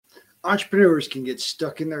Entrepreneurs can get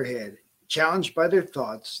stuck in their head, challenged by their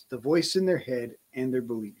thoughts, the voice in their head, and their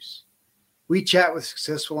beliefs. We chat with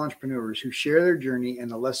successful entrepreneurs who share their journey and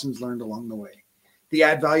the lessons learned along the way. The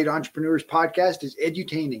Add Value to Entrepreneurs podcast is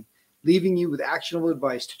edutaining, leaving you with actionable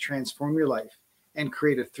advice to transform your life and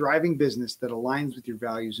create a thriving business that aligns with your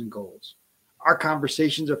values and goals. Our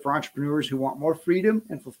conversations are for entrepreneurs who want more freedom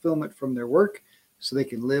and fulfillment from their work so they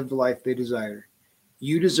can live the life they desire.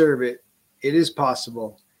 You deserve it. It is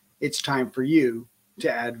possible. It's time for you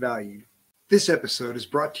to add value. This episode is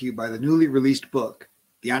brought to you by the newly released book,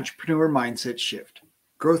 The Entrepreneur Mindset Shift,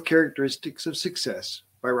 Growth Characteristics of Success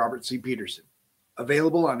by Robert C. Peterson.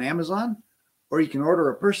 Available on Amazon, or you can order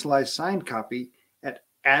a personalized signed copy at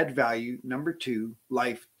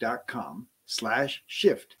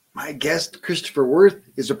addvalue2life.com/shift. My guest, Christopher Wirth,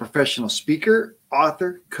 is a professional speaker,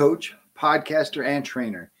 author, coach, podcaster, and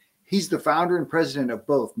trainer. He's the founder and president of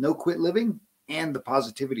both No Quit Living and the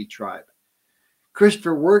Positivity Tribe.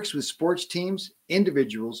 Christopher works with sports teams,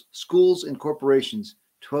 individuals, schools, and corporations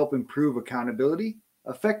to help improve accountability,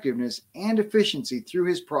 effectiveness, and efficiency through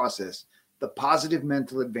his process, the Positive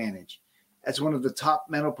Mental Advantage. As one of the top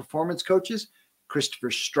mental performance coaches,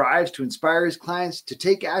 Christopher strives to inspire his clients to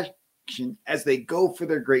take action as they go for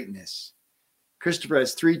their greatness. Christopher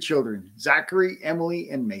has 3 children, Zachary,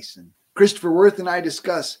 Emily, and Mason. Christopher Wirth and I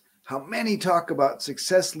discuss how many talk about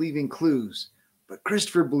success leaving clues, but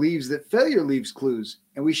Christopher believes that failure leaves clues,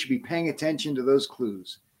 and we should be paying attention to those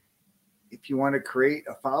clues. If you want to create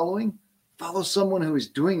a following, follow someone who is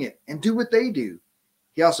doing it and do what they do.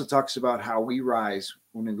 He also talks about how we rise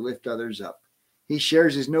when we lift others up. He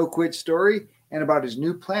shares his no-quit story and about his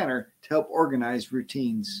new planner to help organize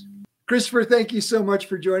routines. Christopher, thank you so much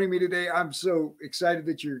for joining me today. I'm so excited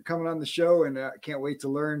that you're coming on the show, and I can't wait to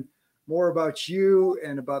learn more about you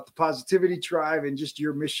and about the Positivity Tribe and just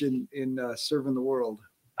your mission in serving the world.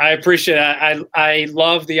 I appreciate it. I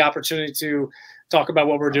love the opportunity to talk about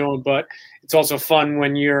what we're doing, but it's also fun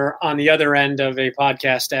when you're on the other end of a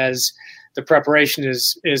podcast, as the preparation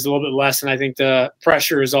is a little bit less, and I think the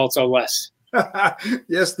pressure is also less.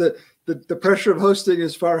 Yes, the pressure of hosting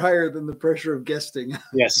is far higher than the pressure of guesting.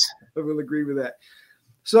 Yes. I will agree with that.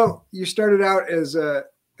 So you started out as a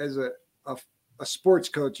sports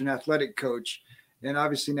coach, an athletic coach, and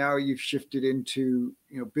obviously now you've shifted into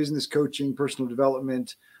business coaching, personal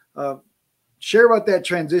development. Share about that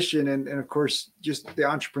transition and of course just the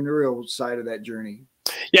entrepreneurial side of that journey.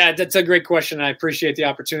 Yeah, that's a great question. I appreciate the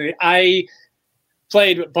opportunity. I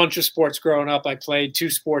played a bunch of sports growing up. I played 2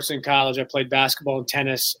 sports in college. I played basketball and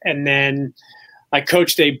tennis, and then I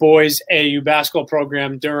coached a boys AAU basketball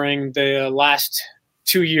program during the last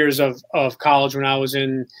 2 years of college when I was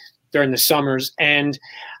during the summers. And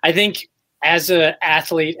I think as an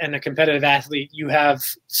athlete and a competitive athlete, you have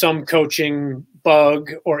some coaching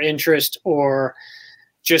bug or interest or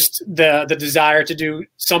just the desire to do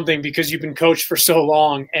something because you've been coached for so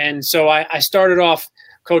long. And so I started off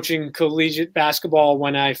coaching collegiate basketball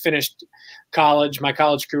when I finished college, my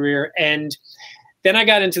college career. And then I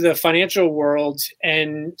got into the financial world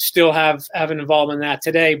and still have an involvement in that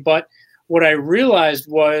today. But what I realized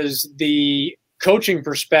was the coaching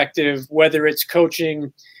perspective, whether it's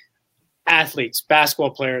coaching athletes,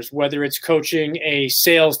 basketball players, whether it's coaching a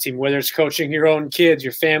sales team, whether it's coaching your own kids,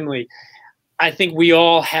 your family, I think we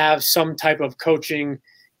all have some type of coaching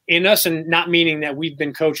in us, and not meaning that we've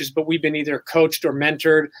been coaches, but we've been either coached or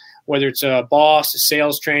mentored, whether it's a boss, a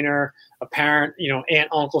sales trainer, a parent, aunt,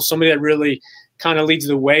 uncle, somebody that really kind of leads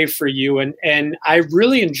the way for you. And I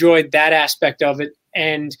really enjoyed that aspect of it.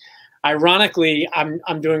 And ironically,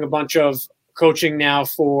 I'm doing a bunch of coaching now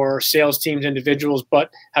for sales teams, individuals,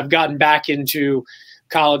 but have gotten back into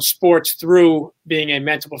college sports through being a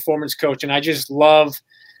mental performance coach. And I just love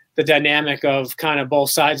the dynamic of kind of both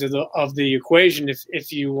sides of the equation,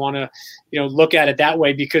 if you want to, look at it that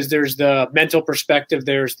way, because there's the mental perspective,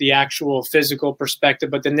 there's the actual physical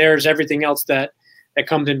perspective, but then there's everything else that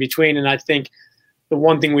comes in between. And I think the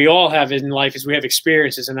one thing we all have in life is we have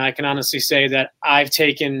experiences. And I can honestly say that I've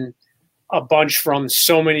taken a bunch from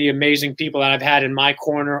so many amazing people that I've had in my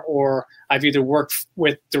corner, or I've either worked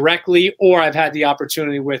with directly, or I've had the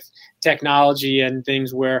opportunity with technology and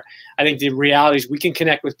things where I think the reality is we can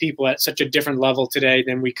connect with people at such a different level today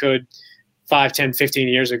than we could 5, 10, 15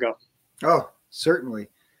 years ago. Oh, certainly.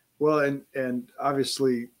 Well, and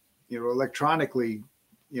obviously, electronically,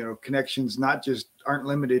 connections aren't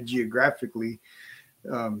limited geographically.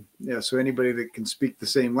 So anybody that can speak the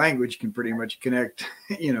same language can pretty much connect,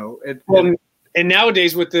 And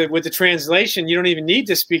nowadays with the translation, you don't even need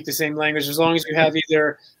to speak the same language as long as you have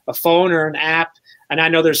either a phone or an app. And I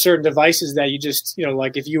know there's certain devices that you just,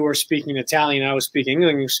 like if you were speaking Italian, I was speaking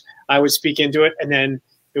English, I would speak into it, and then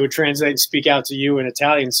it would translate and speak out to you in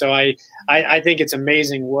Italian. So I think it's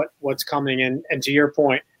amazing what's coming. And to your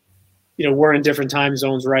point, we're in different time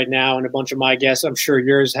zones right now, and a bunch of my guests, I'm sure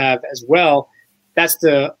yours have as well. That's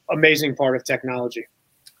the amazing part of technology.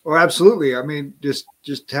 Oh, absolutely. I mean, just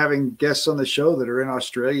having guests on the show that are in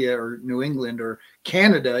Australia or New England or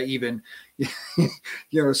Canada, even,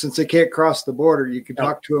 since they can't cross the border, you can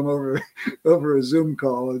talk to them over a Zoom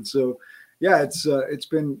call. And so, yeah, it's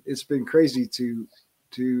been crazy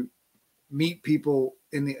to meet people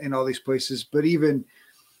in all these places, but even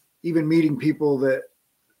meeting people that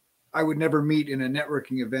I would never meet in a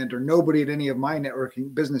networking event, or nobody at any of my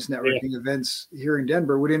business networking events here in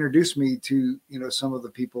Denver would introduce me to, some of the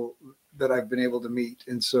people that I've been able to meet.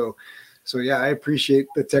 And so yeah, I appreciate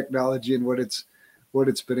the technology and what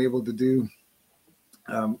it's been able to do.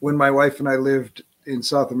 When my wife and I lived in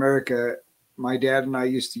South America, my dad and I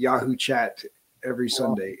used to Yahoo chat every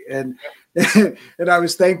Sunday. And I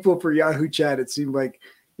was thankful for Yahoo chat. It seemed like,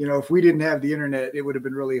 if we didn't have the internet, it would have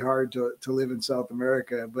been really hard to live in South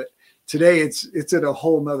America. But today it's at a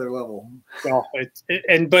whole nother level. Well,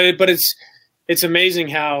 but it's amazing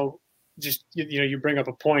how just, you bring up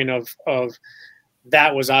a point of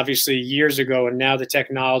that was obviously years ago, and now the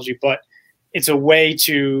technology, but it's a way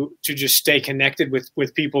to just stay connected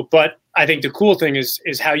with people. But I think the cool thing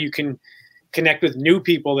is how you can connect with new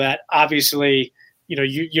people that obviously,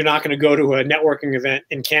 you're not going to go to a networking event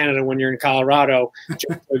in Canada when you're in Colorado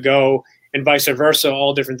just to go, and vice versa,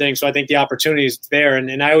 all different things. So I think the opportunity is there.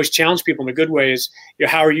 And I always challenge people in a good way is,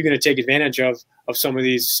 how are you going to take advantage of some of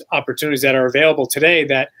these opportunities that are available today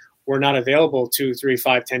that were not available 2, 3,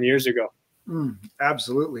 5, 10 years ago?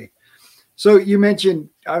 Absolutely. So you mentioned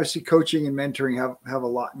obviously coaching and mentoring have a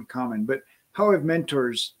lot in common, but how have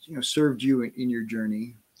mentors, served you in your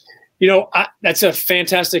journey? That's a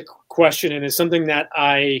fantastic question, and it's something that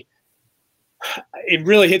it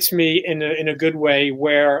really hits me in a good way,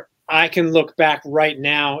 where I can look back right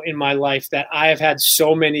now in my life that I have had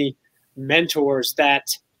so many mentors that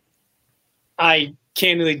I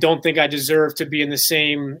candidly don't think I deserve to be in the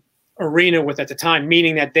same arena with at the time,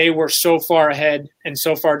 meaning that they were so far ahead and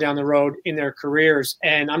so far down the road in their careers.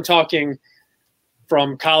 And I'm talking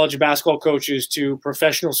from college basketball coaches to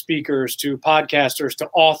professional speakers to podcasters to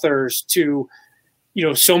authors to,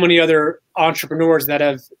 so many other entrepreneurs that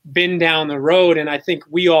have been down the road. And I think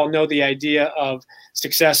we all know the idea of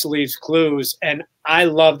success leaves clues. And I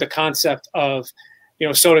love the concept of,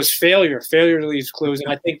 so does failure. Failure leaves clues. And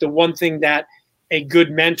I think the one thing that a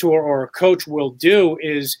good mentor or a coach will do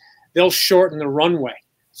is they'll shorten the runway.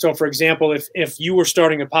 So for example, if you were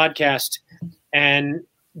starting a podcast and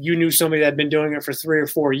you knew somebody that had been doing it for 3 or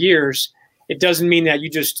 4 years, it doesn't mean that you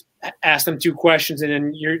just ask them 2 questions and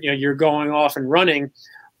then you're going off and running.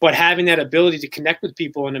 But having that ability to connect with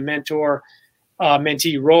people in a mentor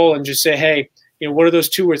mentee role and just say, hey, what are those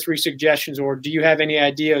 2 or 3 suggestions, or do you have any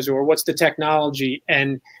ideas, or what's the technology?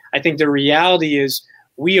 And I think the reality is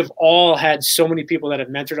we have all had so many people that have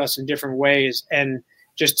mentored us in different ways. And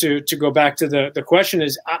just to go back to the question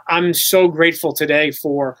is, I'm so grateful today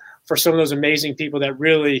for some of those amazing people that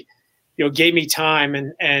really, gave me time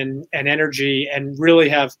and energy and really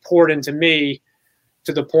have poured into me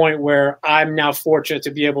to the point where I'm now fortunate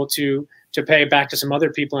to be able to pay it back to some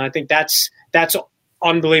other people. And I think that's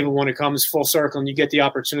unbelievable when it comes full circle and you get the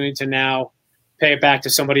opportunity to now pay it back to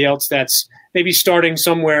somebody else that's maybe starting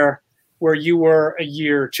somewhere where you were a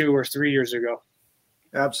year, 2 or 3 years ago.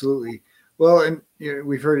 Absolutely. Well, and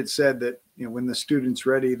we've heard it said that, when the student's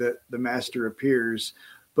ready, the master appears.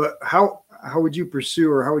 But how would you pursue,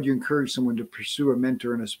 or how would you encourage someone to pursue a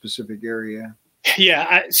mentor in a specific area?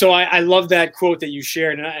 Yeah. So I love that quote that you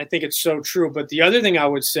shared, and I think it's so true. But the other thing I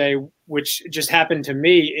would say, which just happened to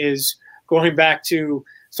me, is going back to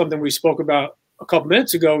something we spoke about a couple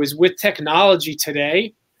minutes ago, is with technology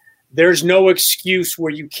today, there's no excuse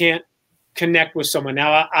where you can't connect with someone.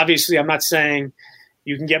 Now, obviously, I'm not saying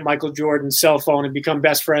you can get Michael Jordan's cell phone and become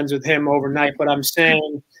best friends with him overnight, but I'm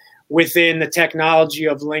saying within the technology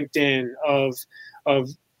of LinkedIn, of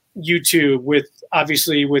YouTube,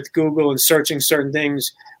 with Google and searching certain things,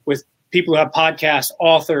 with people who have podcasts,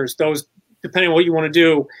 authors, those, depending on what you want to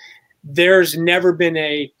do, there's never been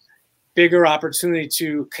a bigger opportunity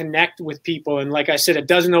to connect with people. And like I said, it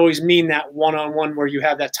doesn't always mean that one-on-one where you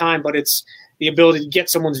have that time, but it's the ability to get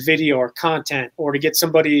someone's video or content, or to get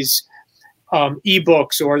somebody's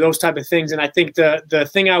ebooks or those type of things. And I think the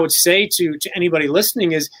thing I would say to anybody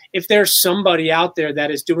listening is, if there's somebody out there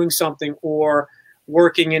that is doing something or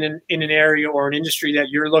working in an area or an industry that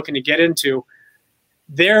you're looking to get into,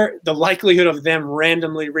 the likelihood of them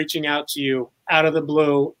randomly reaching out to you out of the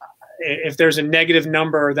blue, if there's a negative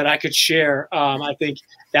number that I could share, I think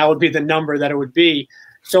that would be the number that it would be.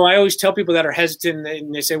 So I always tell people that are hesitant,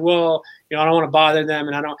 and they say, well, I don't want to bother them.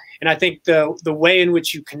 And I think the way in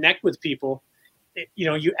which you connect with people,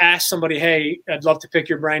 you ask somebody, hey, I'd love to pick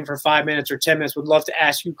your brain for 5 minutes or 10 minutes, would love to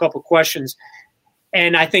ask you a couple questions.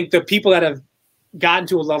 And I think the people that have gotten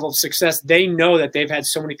to a level of success, they know that they've had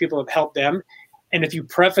so many people have helped them. And if you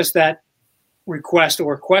preface that request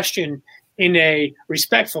or question in a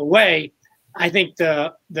respectful way, I think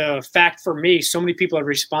the fact for me, so many people have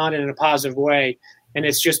responded in a positive way. And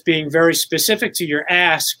it's just being very specific to your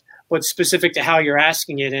ask, but specific to how you're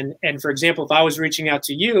asking it. And for example, if I was reaching out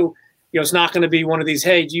to you, it's not going to be one of these,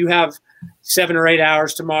 hey, do you have 7 or 8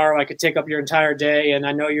 hours tomorrow? I could take up your entire day. And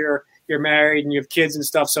I know you're married and you have kids and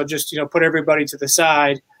stuff. So just, put everybody to the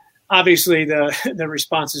side. Obviously the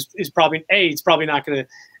response is probably, A, it's probably not going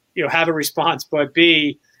to, have a response, but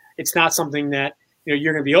B, it's not something that,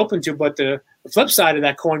 you're going to be open to. But the flip side of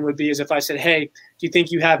that coin would be is if I said, hey, do you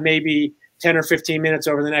think you have maybe 10 or 15 minutes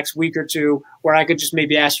over the next week or two where I could just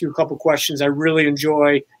maybe ask you a couple questions? I really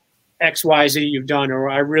enjoy X, Y, Z you've done, or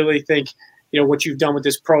I really think, what you've done with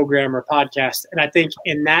this program or podcast. And I think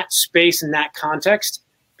in that space, in that context,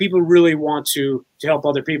 people really want to help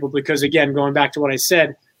other people because, again, going back to what I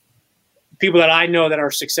said, people that I know that are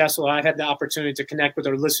successful, I've had the opportunity to connect with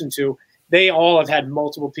or listen to, they all have had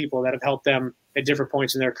multiple people that have helped them at different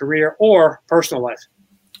points in their career or personal life.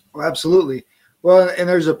 Well, absolutely. Well, and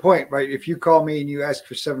there's a point, right? If you call me and you ask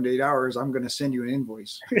for 7 to 8 hours, I'm going to send you an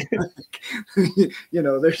invoice.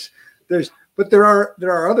 But there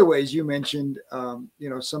are other ways you mentioned.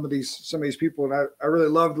 Some of these people, and I really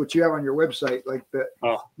loved what you have on your website, like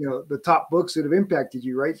the top books that have impacted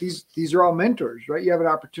you, right? These are all mentors, right? You have an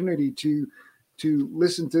opportunity to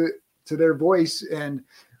listen to their voice, and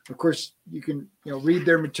of course you can read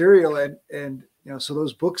their material, and so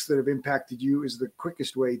those books that have impacted you is the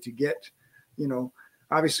quickest way to get.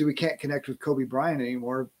 Obviously we can't connect with Kobe Bryant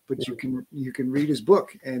anymore, but you can read his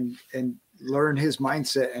book and learn his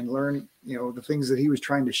mindset and learn, the things that he was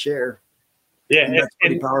trying to share. Yeah. And that's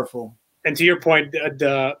pretty powerful. And to your point,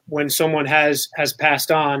 when someone has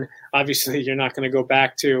passed on, obviously you're not going to go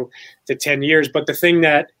back to 10 years. But the thing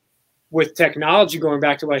that with technology, going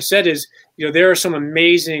back to what I said is, there are some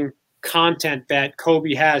amazing content that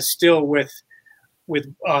Kobe has still with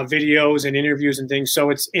videos and interviews and things. So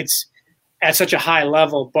it's at such a high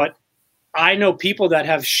level, but I know people that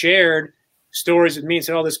have shared stories with me and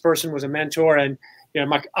said, oh, this person was a mentor. And,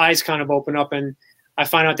 my eyes kind of open up and I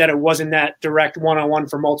find out that it wasn't that direct one-on-one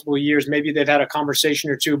for multiple years. Maybe they've had a conversation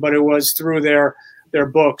or two, but it was through their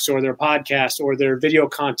books or their podcast or their video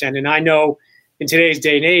content. And I know in today's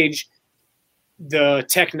day and age, the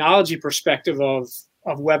technology perspective of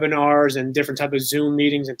webinars and different type of Zoom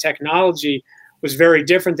meetings and technology was very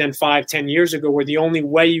different than 5-10 years ago, where the only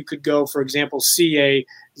way you could go, for example, see a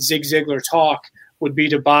Zig Ziglar talk would be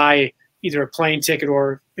to buy either a plane ticket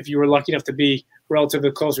or if you were lucky enough to be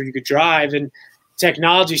relatively close where you could drive. And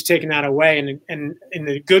technology's taken that away and in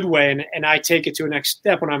a good way. And I take it to a next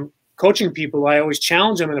step. When I'm coaching people, I always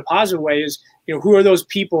challenge them in a positive way is, who are those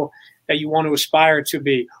people that you want to aspire to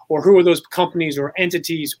be? Or who are those companies or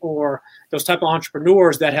entities or those type of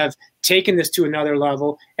entrepreneurs that have taken this to another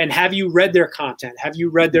level? And have you read their content? Have you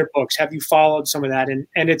read their books? Have you followed some of that? And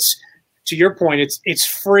it's, to your point, it's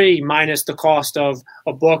free minus the cost of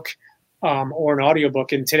a book or an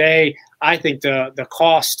audiobook. And today, I think the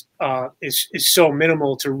cost is so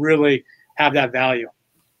minimal to really have that value.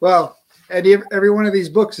 Well, and every one of these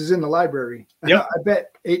books is in the library. Yep. I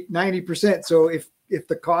bet 90%. So if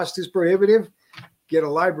the cost is prohibitive, get a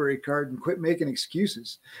library card and quit making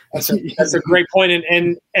excuses. That's a great point.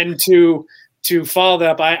 And to follow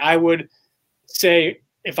that up, I would say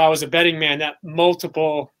if I was a betting man, that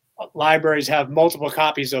multiple libraries have multiple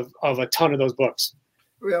copies of a ton of those books.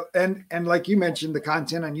 Well, and like you mentioned, the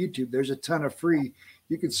content on YouTube, there's a ton of free.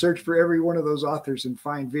 You can search for every one of those authors and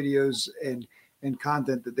find videos and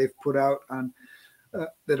content that they've put out on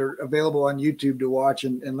that are available on YouTube to watch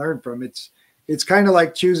and learn from. It's kind of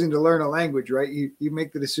like choosing to learn a language, right? You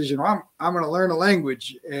make the decision, well, I'm going to learn a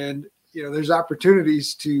language, and there's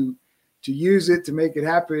opportunities to use it to make it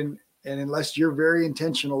happen. And unless you're very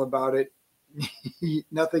intentional about it,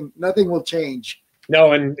 nothing will change.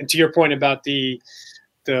 No, and to your point about the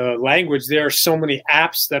language, there are so many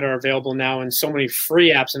apps that are available now and so many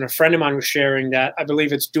free apps. And a friend of mine was sharing that, I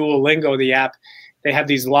believe it's Duolingo, the app. They have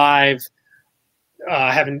these live,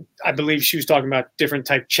 I believe she was talking about different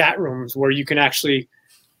type chat rooms where you can actually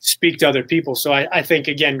speak to other people. So I think,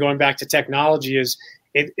 again, going back to technology is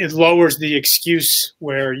it lowers the excuse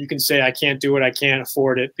where you can say, I can't do it, I can't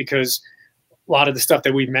afford it, because a lot of the stuff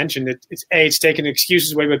that we've mentioned, it's taking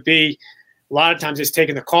excuses away, but B, a lot of times it's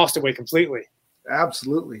taking the cost away completely.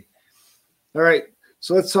 Absolutely. All right.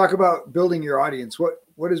 So let's talk about building your audience. What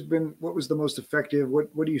was the most effective?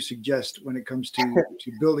 What do you suggest when it comes to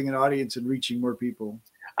building an audience and reaching more people?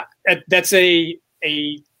 That's a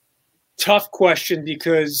tough question,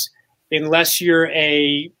 because unless you're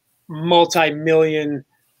a multi-million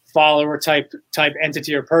follower type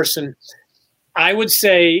entity or person, I would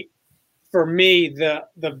say for me,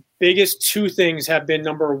 the biggest two things have been,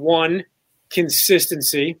 number one,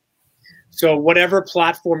 consistency. So whatever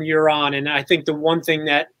platform you're on, and I think the one thing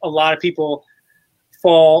that a lot of people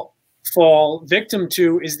fall victim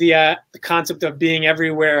to is the concept of being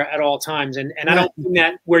everywhere at all times. And I don't mean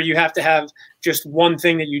that where you have to have just one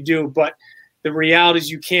thing that you do, but the reality is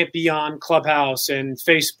you can't be on Clubhouse and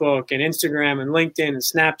Facebook and Instagram and LinkedIn and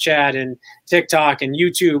Snapchat and TikTok and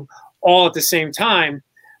YouTube all at the same time.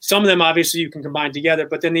 Some of them, obviously, you can combine together.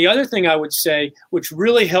 But then the other thing I would say, which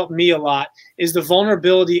really helped me a lot, is the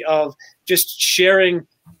vulnerability of just sharing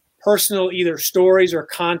personal either stories or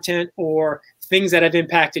content or things that have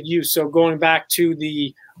impacted you. So going back to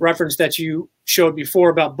the reference that you showed before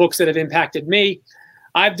about books that have impacted me,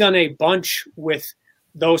 I've done a bunch with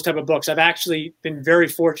those type of books. I've actually been very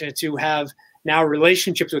fortunate to have now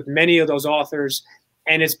relationships with many of those authors.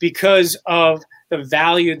 And it's because of the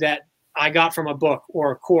value that I got from a book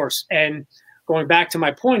or a course. And going back to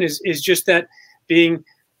my point is just that being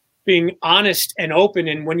honest and open.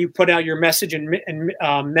 And when you put out your message and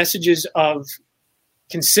messages of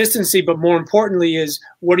consistency, but more importantly is,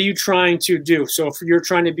 what are you trying to do? So if you're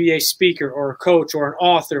trying to be a speaker or a coach or an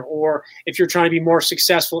author, or if you're trying to be more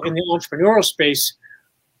successful in the entrepreneurial space,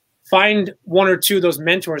 find one or two of those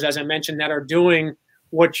mentors, as I mentioned, that are doing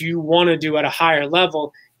what you want to do at a higher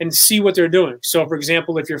level and see what they're doing. So for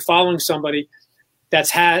example, if you're following somebody that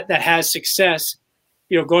has success,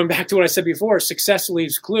 going back to what I said before, success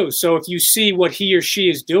leaves clues. So if you see what he or she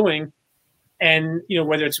is doing, and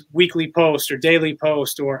whether it's weekly posts or daily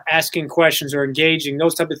post or asking questions or engaging,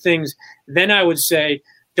 those type of things, then I would say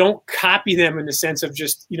don't copy them in the sense of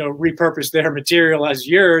just repurpose their material as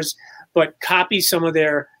yours, but copy some of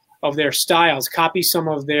their styles, copy some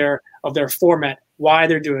of their format, why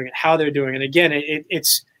they're doing it, how they're doing it. Again,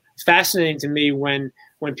 it's fascinating to me when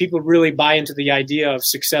people really buy into the idea of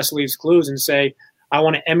success leaves clues and say, I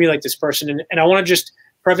want to emulate this person. And I want to just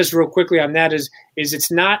preface real quickly on that is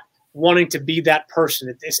it's not wanting to be that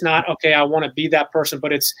person. It's not, okay, I want to be that person,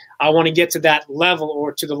 but it's, I want to get to that level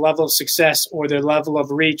or to the level of success or the level of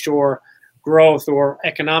reach or growth or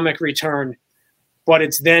economic return. But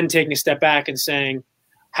it's then taking a step back and saying,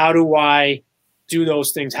 how do I do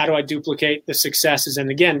those things? How do I duplicate the successes? And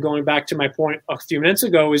again, going back to my point a few minutes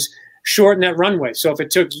ago, is shorten that runway. So if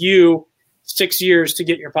it took you 6 years to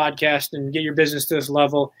get your podcast and get your business to this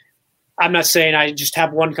level, I'm not saying I just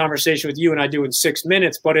have one conversation with you and I do it in 6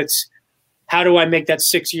 minutes, but it's how do I make that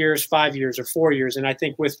 6 years, 5 years, or 4 years? And I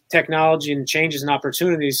think with technology and changes and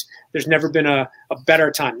opportunities, there's never been a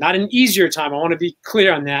better time, not an easier time. I want to be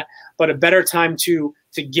clear on that, but a better time to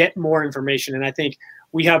get more information. And I think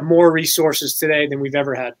we have more resources today than we've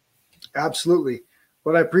ever had. Absolutely.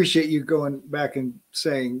 Well, I appreciate you going back and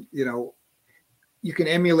saying, you can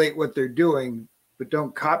emulate what they're doing, but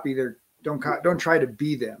don't copy don't try to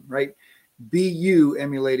be them, right? Be you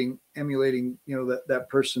emulating, that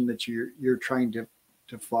person that you're trying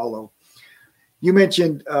to follow. You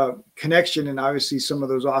mentioned connection, and obviously some of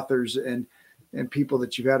those authors and people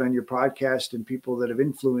that you've had on your podcast and people that have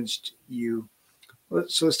influenced you.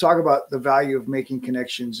 So let's talk about the value of making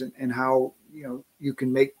connections and how, you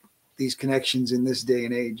can make these connections in this day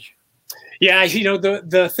and age. Yeah.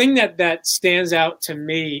 The thing that stands out to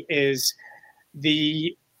me is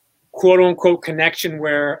the quote unquote connection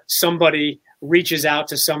where somebody reaches out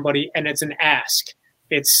to somebody and it's an ask.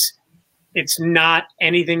 It's not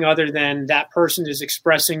anything other than that person is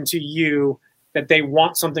expressing to you that they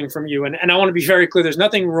want something from you. And I want to be very clear. There's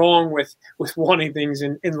nothing wrong with wanting things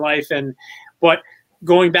in life. But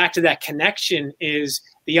going back to that connection is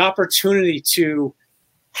the opportunity to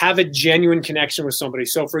have a genuine connection with somebody.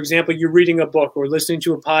 So for example, you're reading a book or listening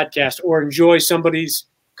to a podcast or enjoy somebody's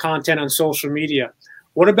content on social media.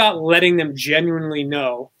 What about letting them genuinely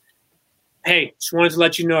know, hey, just wanted to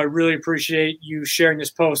let you know I really appreciate you sharing this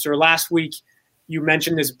post, or last week you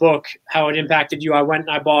mentioned this book, how it impacted you. I went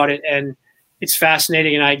and I bought it and it's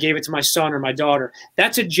fascinating and I gave it to my son or my daughter.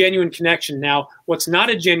 That's a genuine connection. Now, what's not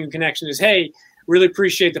a genuine connection is, hey, really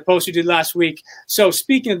appreciate the post you did last week. So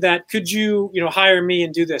speaking of that, could you, hire me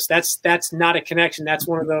and do this? That's not a connection. That's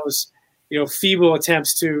one of those, feeble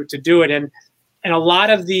attempts to do it. And a lot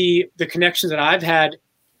of the connections that I've had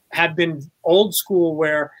have been old school,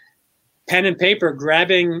 where pen and paper,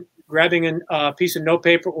 grabbing a piece of note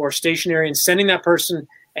paper or stationery and sending that person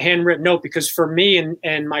a handwritten note. Because for me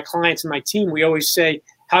and my clients and my team, we always say,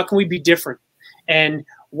 how can we be different? And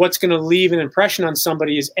what's going to leave an impression on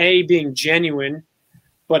somebody is A, being genuine,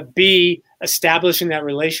 but B, establishing that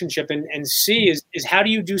relationship, and C is how do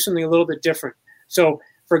you do something a little bit different? So,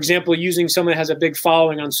 for example, using someone that has a big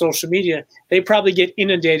following on social media, they probably get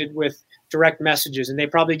inundated with direct messages, and they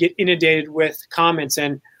probably get inundated with comments.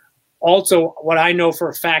 And also, what I know for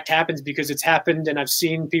a fact happens, because it's happened and I've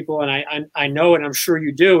seen people, and I know, and I'm sure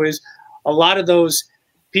you do, is a lot of those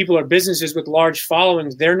people or businesses with large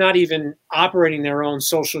followings, they're not even operating their own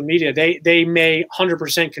social media. They may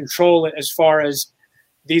 100% control it as far as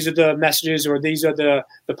these are the messages or these are the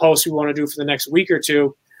posts we want to do for the next week or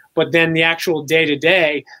two. But then the actual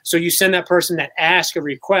day-to-day, so you send that person that ask a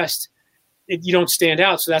request, you don't stand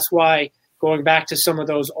out. So that's why, going back to some of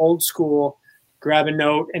those old school, grab a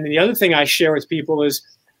note. And the other thing I share with people is,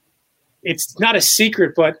 it's not a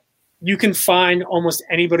secret, but you can find almost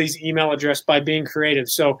anybody's email address by being creative.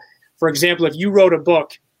 So, for example, if you wrote a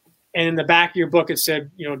book and in the back of your book it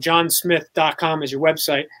said, johnsmith.com is your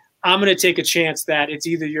website, I'm going to take a chance that it's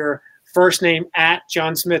either your first name at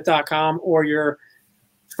johnsmith.com or your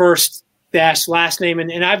first dash last name.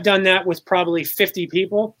 And I've done that with probably 50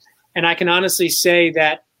 people. And I can honestly say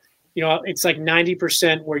that, it's like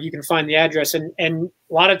 90% where you can find the address. And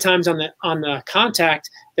a lot of times on the contact,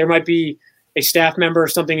 there might be a staff member or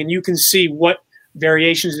something, and you can see what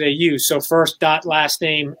variations they use. So first dot last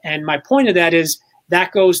name. And my point of that is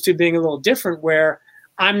that goes to being a little different, where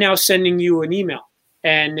I'm now sending you an email.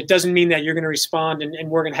 And it doesn't mean that you're going to respond and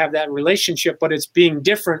we're going to have that relationship, but it's being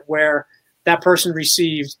different, where that person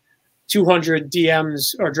received 200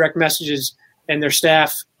 DMs or direct messages and their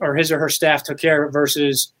staff or his or her staff took care of it,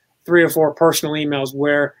 versus 3 or 4 personal emails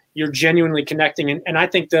where you're genuinely connecting. And I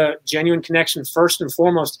think the genuine connection, first and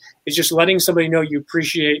foremost, is just letting somebody know you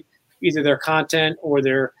appreciate either their content or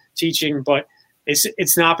their teaching, but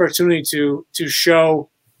it's an opportunity to show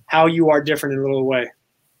how you are different in a little way.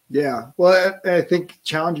 Yeah. Well, I think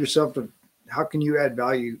challenge yourself to how can you add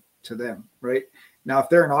value to them, right? Now, if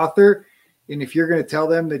they're an author, and if you're going to tell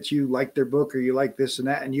them that you like their book or you like this and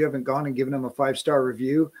that, and you haven't gone and given them a 5-star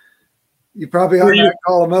review, you probably aren't going to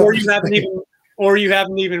call them up. Or you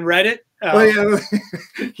haven't even read it.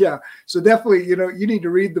 Yeah. So definitely, you need to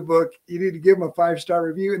read the book. You need to give them a 5-star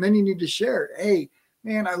review, and then you need to share it. Hey,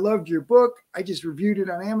 man, I loved your book. I just reviewed it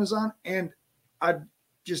on Amazon, and I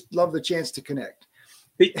just love the chance to connect.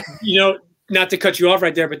 Not to cut you off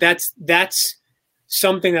right there, but that's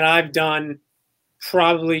something that I've done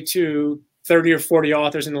probably to 30 or 40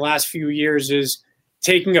 authors in the last few years, is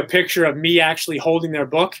taking a picture of me actually holding their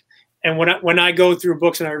book. And when I go through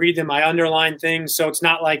books and I read them, I underline things. So it's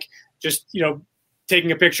not like just,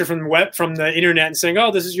 taking a picture from the internet and saying,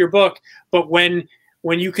 oh, this is your book. But when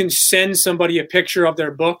you can send somebody a picture of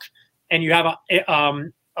their book and you have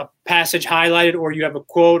a passage highlighted, or you have a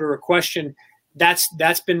quote or a question,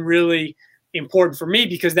 that's been really important for me,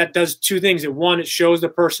 because that does 2 things. One, it shows the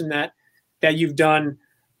person that you've done,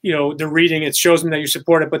 the reading, it shows them that you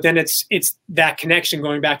support it. But then it's that connection,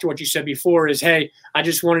 going back to what you said before, is, hey, I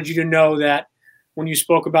just wanted you to know that when you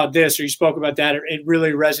spoke about this or you spoke about that, it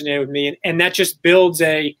really resonated with me. And that just builds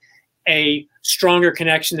a stronger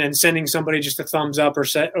connection than sending somebody just a thumbs up or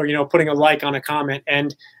putting a like on a comment.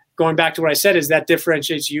 And going back to what I said, is that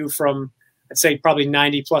differentiates you from, I'd say, probably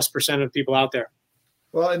 90+% of people out there.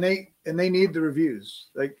 Well, and they need the reviews.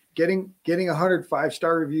 Like getting 100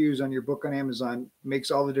 5-star reviews on your book on Amazon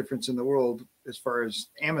makes all the difference in the world as far as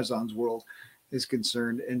Amazon's world is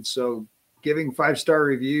concerned. And so giving 5-star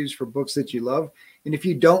reviews for books that you love. And if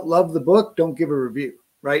you don't love the book, don't give a review,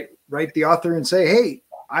 right? Write the author and say, hey,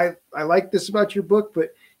 I like this about your book,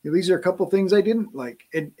 but these are a couple things I didn't like.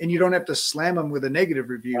 And you don't have to slam them with a negative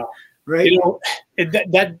review, right?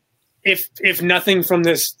 If nothing from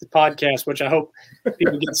this podcast, which I hope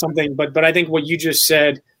people get something, but I think what you just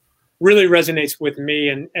said really resonates with me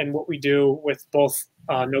and what we do with both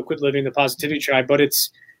No Quit Living, the Positivity Tribe. But it's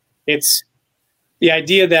the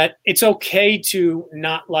idea that it's okay to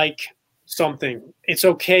not like something. It's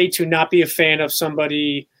okay to not be a fan of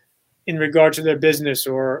somebody in regard to their business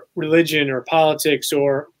or religion or politics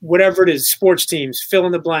or whatever it is, sports teams, fill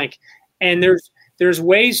in the blank. And there's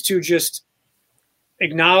ways to just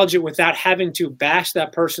acknowledge it without having to bash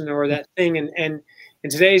that person or that thing. And in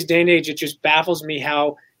today's day and age, it just baffles me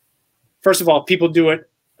how, first of all, people do it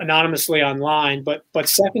anonymously online, but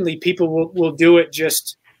secondly, people will do it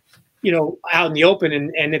just out in the open,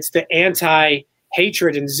 and it's the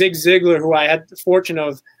anti-hatred. And Zig Ziglar, who I had the fortune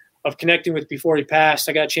of connecting with before he passed,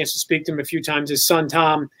 I got a chance to speak to him a few times. His son,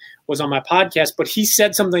 Tom, was on my podcast, but he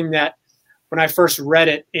said something that when I first read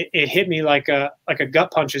it, it hit me like a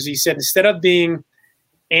gut punch. As he said, instead of being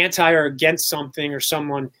anti or against something or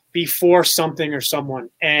someone, be for something or someone.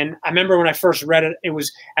 And I remember when I first read it, it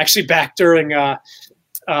was actually back during an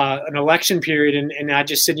election period. And I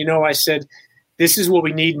just said, I said, this is what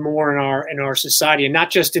we need more in our society, and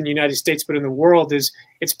not just in the United States, but in the world. Is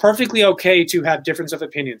it's perfectly okay to have difference of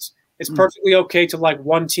opinions. It's perfectly okay to like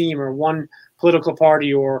one team or one political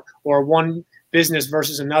party or one business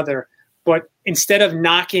versus another. But instead of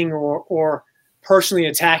knocking or personally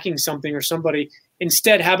attacking something or somebody,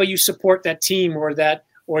 instead, how about you support that team or that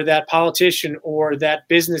politician or that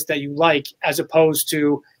business that you like, as opposed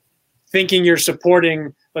to thinking you're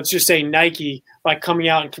supporting, let's just say, Nike by coming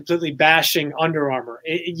out and completely bashing Under Armour.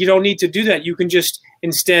 You don't need to do that. You can just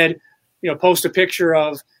instead, post a picture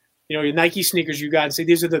of, your Nike sneakers you got and say,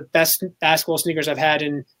 these are the best basketball sneakers I've had.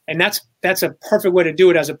 And that's a perfect way to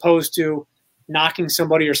do it, as opposed to knocking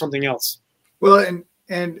somebody or something else. Well,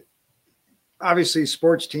 and obviously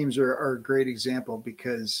sports teams are a great example,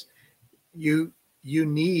 because you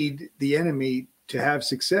need the enemy to have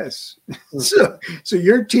success. So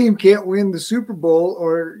your team can't win the Super Bowl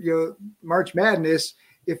or March Madness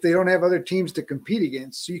if they don't have other teams to compete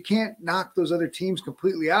against. So you can't knock those other teams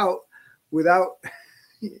completely out without.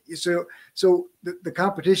 So the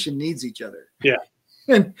competition needs each other. Yeah.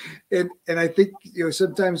 And I think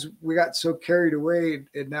sometimes we got so carried away,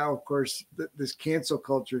 and now of course this cancel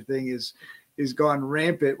culture thing is gone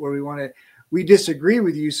rampant, where we disagree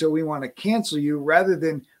with you, so we want to cancel you, rather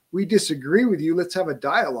than we disagree with you, let's have a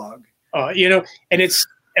dialogue. And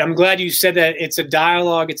I'm glad you said that. It's a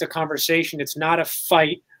dialogue, it's a conversation, it's not a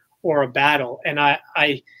fight or a battle. And I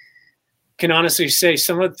can honestly say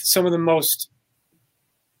some of the most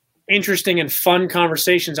interesting and fun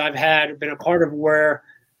conversations I've had been a part of, where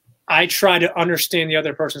I try to understand the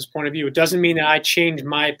other person's point of view. It doesn't mean that I change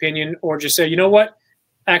my opinion or just say, you know what,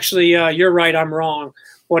 actually, you're right, I'm wrong.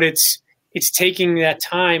 But it's taking that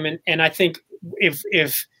time, and I think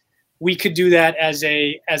if we could do that as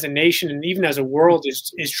a nation and even as a world,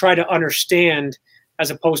 is try to understand as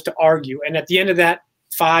opposed to argue. And at the end of that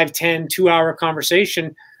 5, 10, 2-hour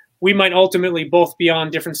conversation, we might ultimately both be on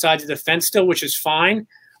different sides of the fence still, which is fine.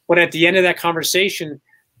 But at the end of that conversation,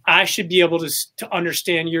 I should be able to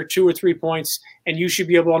understand your 2 or 3 points, and you should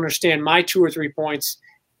be able to understand my 2 or 3 points.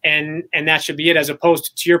 And that should be it, as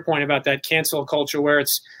opposed to your point about that cancel culture, where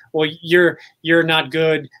it's, well, you're not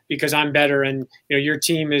good because I'm better, and your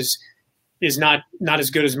team is not as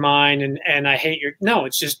good as mine, and I hate your. No,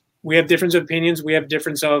 it's just we have difference of opinions, we have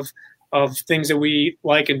difference of things that we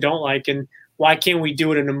like and don't like, and why can't we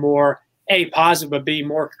do it in a more positive but B,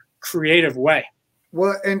 more creative way?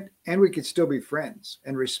 Well, and we could still be friends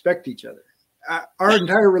and respect each other. Our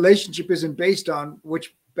entire relationship isn't based on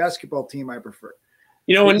which basketball team I prefer.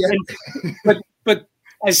 But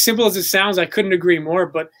as simple as it sounds, I couldn't agree more.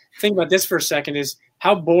 But think about this for a second: is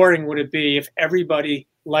how boring would it be if everybody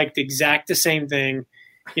liked the same thing?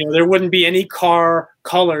 There wouldn't be any car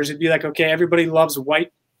colors. It'd be like, okay, everybody loves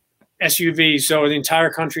white SUVs, so the entire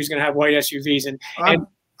country is going to have white SUVs. And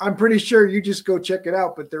I'm pretty sure you just go check it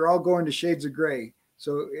out, but they're all going to shades of gray.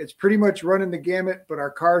 So it's pretty much running the gamut, but our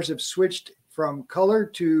cars have switched from color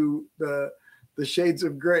to the shades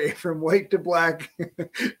of gray, from white to black,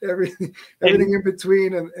 everything in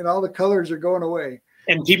between, and all the colors are going away.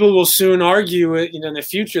 And people will soon argue, in the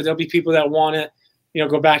future, there'll be people that want to,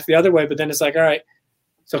 go back the other way, but then it's like, all right,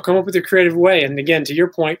 so come up with a creative way. And again, to your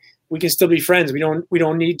point, we can still be friends. We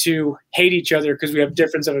don't need to hate each other because we have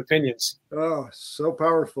difference of opinions. Oh, so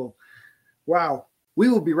powerful. Wow. We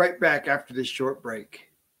will be right back after this short break.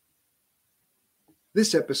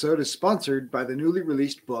 This episode is sponsored by the newly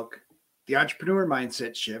released book, The Entrepreneur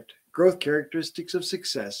Mindset Shift, Growth Characteristics of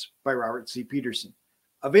Success by Robert C. Peterson.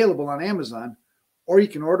 Available on Amazon, or you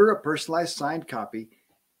can order a personalized signed copy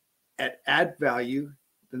at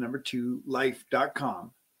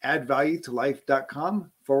addvalue2life.com.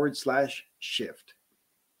 addvaluetolife.com/shift.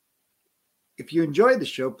 If you enjoyed the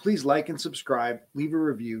show, please like and subscribe, leave a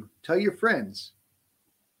review, tell your friends.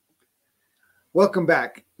 Welcome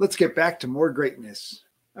back. Let's get back to more greatness.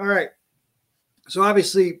 All right. So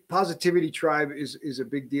obviously, Positivity Tribe is a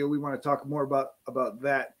big deal. We want to talk more about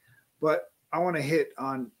that. But I want to hit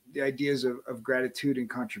on the ideas of gratitude and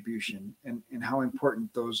contribution, and how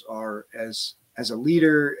important those are as a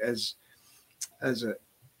leader, as a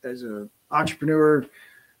entrepreneur.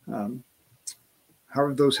 How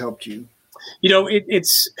have those helped you?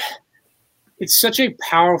 It's it's such a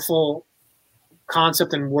powerful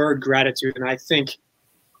concept and word, gratitude. And I think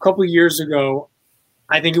a couple of years ago,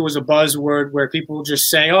 I think it was a buzzword where people just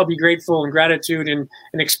say, oh, be grateful and gratitude and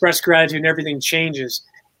express gratitude and everything changes.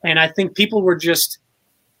 And I think people were just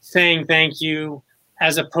saying thank you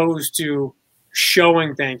as opposed to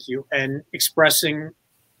showing thank you and expressing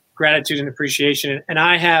gratitude and appreciation. And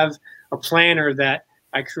I have a planner that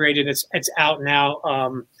I created. It's out now.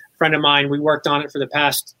 Friend of mine, we worked on it for the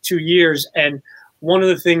past 2 years. And one of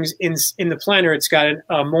the things in the planner, it's got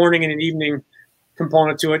a morning and an evening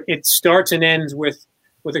component to it. It starts and ends with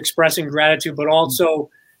expressing gratitude, but also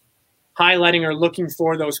highlighting or looking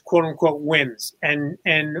for those quote unquote wins. And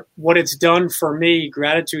what it's done for me,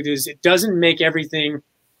 gratitude, is it doesn't make everything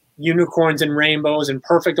unicorns and rainbows and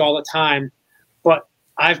perfect all the time. But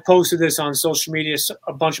I've posted this on social media.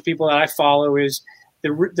 A bunch of people that I follow is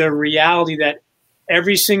the reality that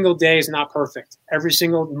every single day is not perfect. Every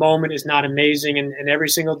single moment is not amazing. And every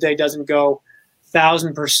single day doesn't go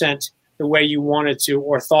 1,000% the way you wanted to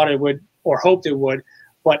or thought it would or hoped it would.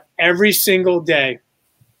 But every single day,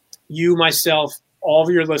 you, myself, all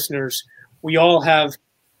of your listeners, we all have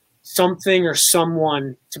something or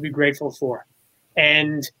someone to be grateful for.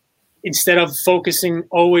 And instead of focusing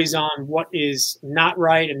always on what is not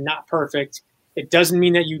right and not perfect, it doesn't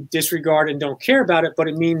mean that you disregard and don't care about it, but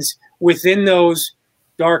it means within those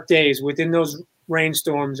dark days, within those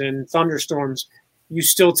rainstorms and thunderstorms, you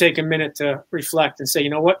still take a minute to reflect and say, you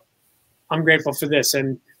know what, I'm grateful for this.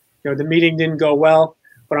 And the meeting didn't go well,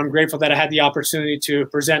 but I'm grateful that I had the opportunity to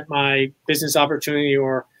present my business opportunity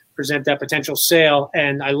or present that potential sale.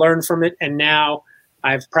 And I learned from it. And now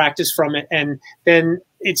I've practiced from it. And then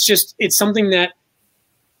it's something that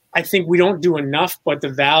I think we don't do enough, but the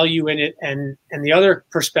value in it. And the other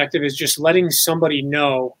perspective is just letting somebody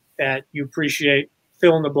know that you appreciate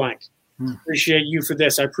fill in the blank. Appreciate you for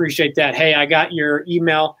this. I appreciate that. Hey, I got your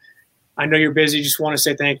email. I know you're busy. Just want to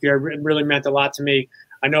say thank you. It really meant a lot to me.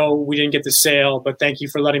 I know we didn't get the sale, but thank you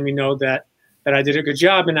for letting me know that I did a good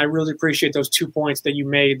job. And I really appreciate those 2 points that you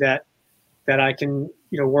made that I can,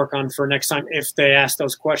 work on for next time if they ask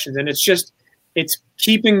those questions. And it's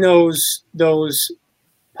keeping those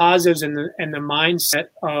positives and the mindset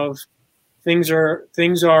of things are,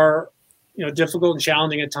 difficult and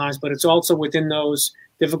challenging at times, but it's also within those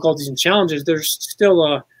difficulties and challenges, there's still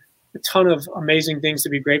a ton of amazing things to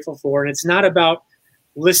be grateful for. And it's not about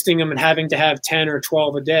listing them and having to have 10 or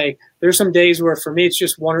 12 a day. There's some days where for me, it's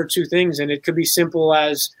just 1 or 2 things. And it could be simple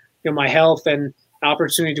as, my health and an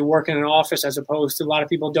opportunity to work in an office, as opposed to a lot of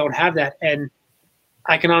people don't have that. And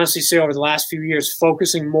I can honestly say over the last few years,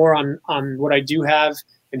 focusing more on what I do have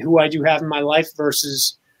and who I do have in my life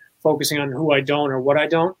versus focusing on who I don't or what I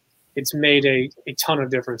don't, it's made a ton of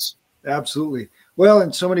difference. Absolutely. Well,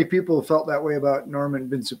 and so many people felt that way about Norman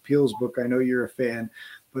Vincent Peale's book. I know you're a fan,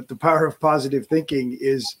 but The Power of Positive Thinking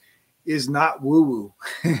is not woo-woo.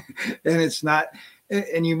 And it's not,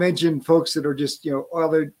 and you mentioned folks that are just,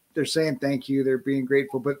 they're saying thank you, they're being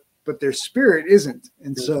grateful, but their spirit isn't.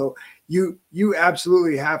 And so you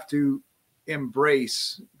absolutely have to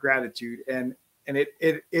embrace gratitude, and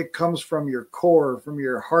it comes from your core, from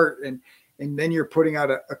your heart, and then you're putting out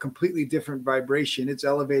a completely different vibration. It's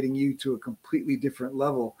elevating you to a completely different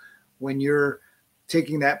level when you're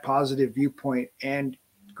taking that positive viewpoint, and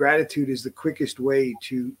gratitude is the quickest way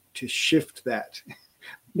to shift that.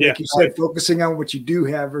 Like you said, focusing on what you do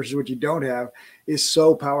have versus what you don't have is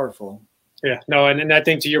so powerful. Yeah, no. And I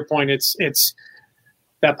think to your point, it's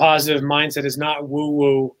that positive mindset is not woo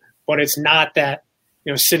woo, but it's not that,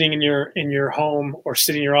 sitting in your home or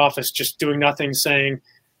sitting in your office, just doing nothing, saying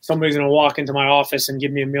somebody's going to walk into my office and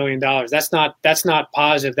give me $1 million. That's not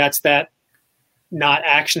positive. That's that not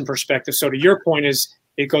action perspective. So to your point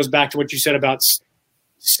it goes back to what you said about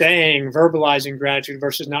saying, verbalizing gratitude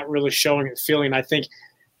versus not really showing it, feeling. I think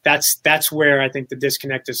that's where I think the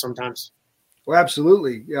disconnect is sometimes. Well,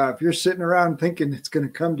 absolutely. Yeah. If you're sitting around thinking it's going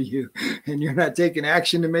to come to you and you're not taking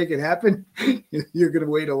action to make it happen, you're going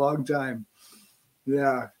to wait a long time.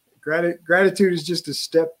 Yeah. Gratitude is just a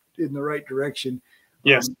step in the right direction.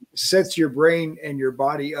 Yes. Sets your brain and your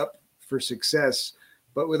body up for success,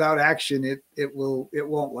 but without action, it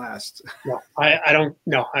won't last. No, I don't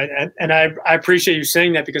know. I appreciate you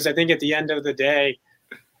saying that, because I think at the end of the day,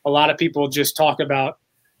 a lot of people just talk about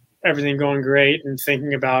everything going great and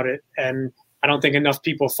thinking about it. And I don't think enough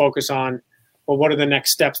people focus on, well, what are the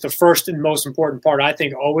next steps? The first and most important part, I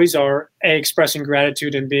think, always are expressing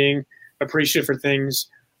gratitude and being appreciative for things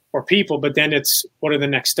or people, but then it's what are the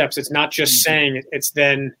next steps? It's not just saying it, it's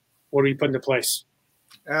then what do we put into place?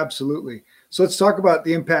 Absolutely. So let's talk about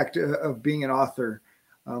the impact of being an author.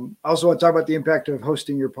 I also want to talk about the impact of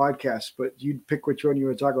hosting your podcast, but you pick which one you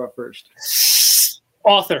want to talk about first.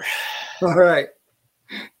 Author. All right.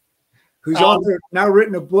 Who's author now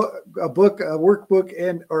written a book, a workbook,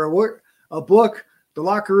 a book, the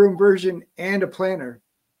locker room version, and a planner.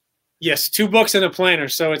 Yes, 2 books and a planner.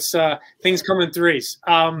 So it's things come in threes.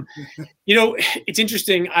 It's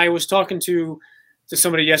interesting. I was talking to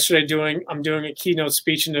somebody yesterday. I'm doing a keynote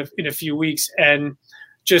speech in a few weeks, and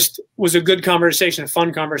just was a good conversation, a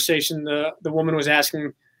fun conversation. The woman was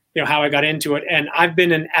asking, how I got into it, and I've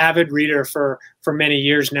been an avid reader for many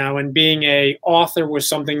years now, and being a author was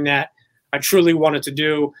something that I truly wanted to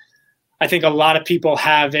do. I think a lot of people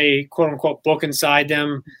have a quote unquote book inside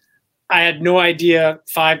them. I had no idea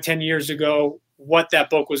 5-10 years ago what that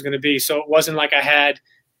book was going to be. So it wasn't like I had,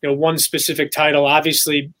 one specific title.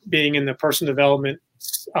 Obviously, being in the personal development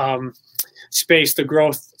space, the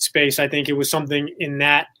growth space, I think it was something in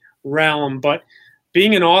that realm. But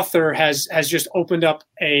being an author has just opened up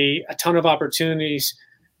a ton of opportunities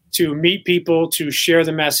to meet people, to share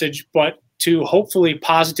the message, but to hopefully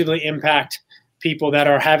positively impact people that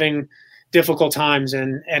are having difficult times.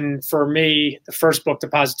 And for me, the first book, The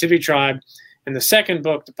Positivity Tribe, and the second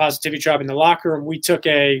book, The Positivity Tribe in the Locker Room, we took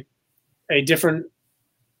a different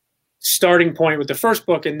starting point with the first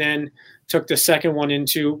book, and then took the second one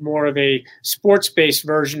into more of a sports-based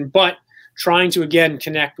version, but trying to, again,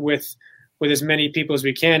 connect with as many people as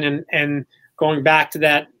we can. And going back to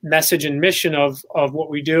that message and mission of what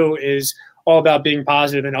we do is all about being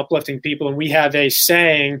positive and uplifting people. And we have a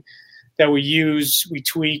saying that we use, we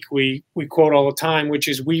tweak, we quote all the time, which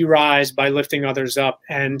is, we rise by lifting others up.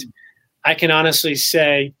 And I can honestly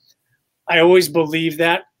say I always believed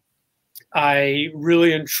that. I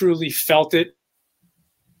really and truly felt it,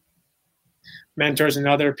 mentors and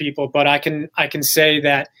other people, but I can say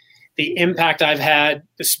that the impact I've had,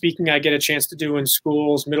 the speaking I get a chance to do in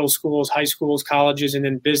schools, middle schools, high schools, colleges, and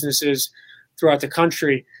then businesses throughout the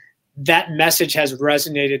country, that message has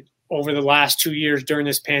resonated over the last 2 years during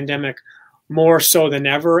this pandemic more so than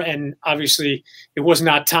ever. And obviously it was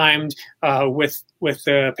not timed with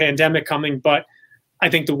the pandemic coming, but I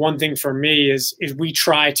think the one thing for me is we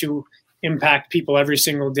try to impact people every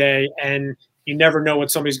single day, and you never know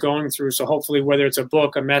what somebody's going through. So hopefully, whether it's a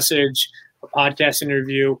book, a message, a podcast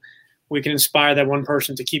interview, we can inspire that one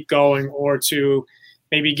person to keep going, or to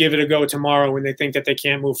maybe give it a go tomorrow when they think that they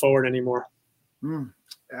can't move forward anymore.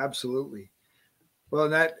 Absolutely. Well,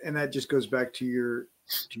 that just goes back to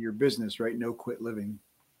your business, right? No Quit Living.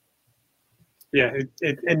 Yeah.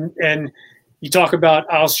 And you talk about,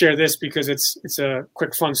 I'll share this because it's a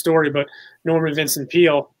quick, fun story, but Norman Vincent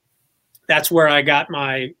Peale, that's where I got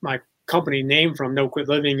my company name from. No Quit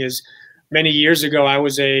Living is many years ago. I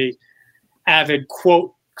was a avid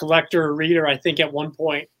quote collector, reader. I think at one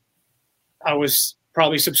point I was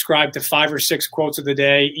probably subscribed to 5 or 6 quotes of the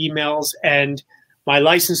day, emails, and my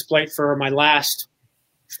license plate for my last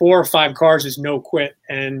 4 or 5 cars is no quit.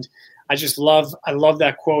 And I love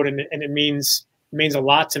that quote, and it means a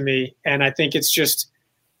lot to me. And I think it's just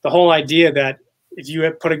the whole idea that if you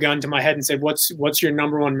had put a gun to my head and said, what's your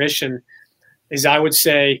number one mission, is I would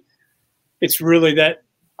say it's really that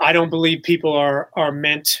I don't believe people are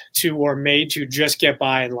meant to or made to just get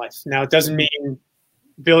by in life. Now, it doesn't mean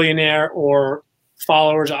billionaire or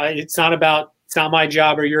followers. It's not my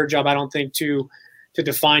job or your job, I don't think, to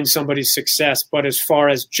define somebody's success. But as far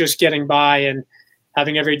as just getting by and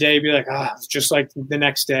having every day be like, it's just like the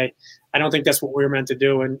next day, I don't think that's what we're meant to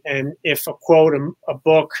do. And if a quote, a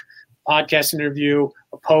book, podcast interview,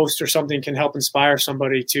 a post or something can help inspire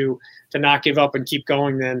somebody to not give up and keep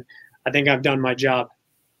going, then I think I've done my job.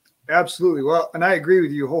 Absolutely. Well, and I agree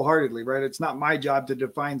with you wholeheartedly, right? It's not my job to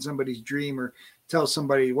define somebody's dream or tell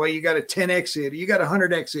somebody, well, you got a 10x it, you got a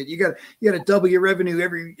 100x it, you got to double your revenue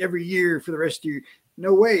every year for the rest of your.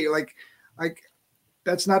 No way. Like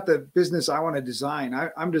that's not the business I want to design.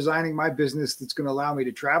 I'm designing my business that's going to allow me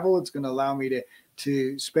to travel. It's going to allow me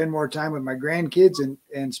to spend more time with my grandkids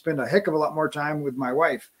and spend a heck of a lot more time with my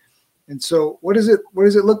wife. And so what does it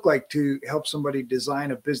look like to help somebody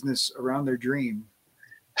design a business around their dream?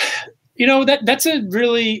 That's a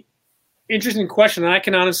really interesting question. And I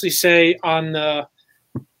can honestly say on the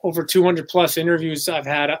over 200 plus interviews I've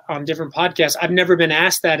had on different podcasts, I've never been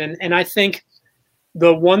asked that. And I think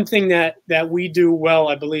the one thing that we do well,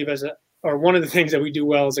 I believe, one of the things that we do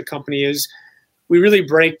well as a company is we really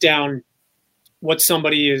break down what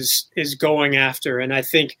somebody is going after. And I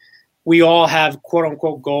think we all have quote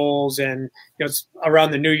unquote goals, and it's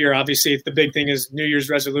around the new year. Obviously, the big thing is New Year's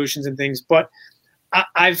resolutions and things. But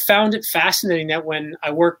I've found it fascinating that when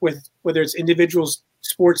I work with, whether it's individuals,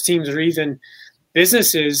 sports teams, or even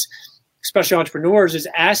businesses, especially entrepreneurs, is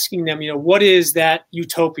asking them, what is that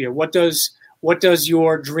utopia? What does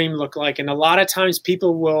your dream look like? And a lot of times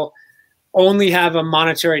people will only have a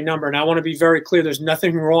monetary number. And I want to be very clear, there's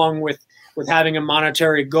nothing wrong with having a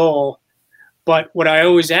monetary goal. But what I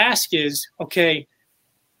always ask is, okay,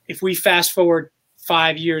 if we fast forward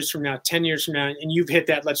 5 years from now, 10 years from now, and you've hit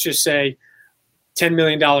that, let's just say, $10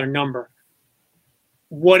 million number,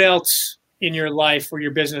 what else in your life or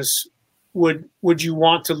your business would you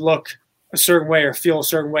want to look a certain way or feel a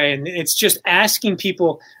certain way? And it's just asking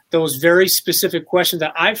people those very specific questions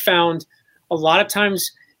that I've found a lot of times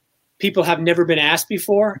people have never been asked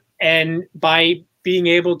before. And by being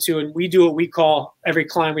able to, and we do what we call, every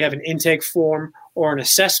client, we have an intake form or an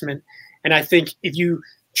assessment. And I think if you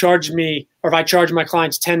charge me, or if I charge my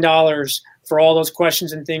clients $10 for all those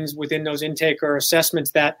questions and things within those intake or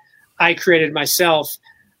assessments that I created myself,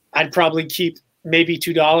 I'd probably keep maybe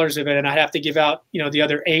 $2 of it, and I'd have to give out, the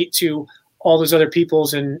other $8 to all those other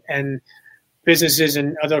people's and businesses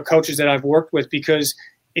and other coaches that I've worked with, because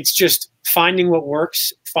it's just finding what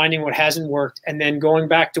works, finding what hasn't worked, and then going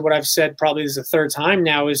back to what I've said probably this is the third time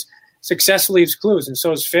now, is success leaves clues, and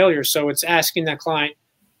so is failure. So it's asking that client,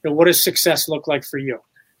 what does success look like for you?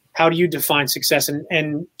 How do you define success?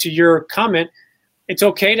 And to your comment, it's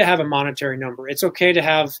okay to have a monetary number. It's okay to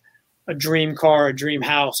have a dream car, a dream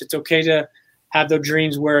house. It's okay to have those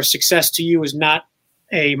dreams where success to you is not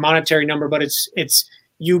a monetary number, but it's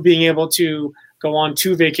you being able to go on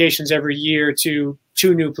 2 vacations every year to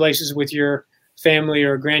 2 new places with your family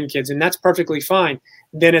or grandkids, and that's perfectly fine.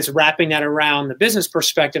 Then it's wrapping that around the business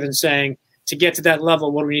perspective and saying, to get to that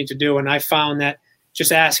level, what do we need to do? And I found that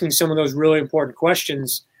just asking some of those really important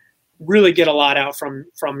questions really get a lot out from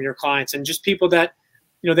your clients, and just people that,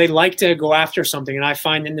 they like to go after something. And I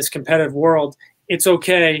find in this competitive world, it's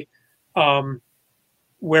okay where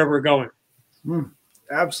we're going.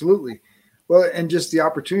 Absolutely. Well, and just the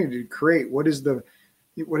opportunity to create, what is the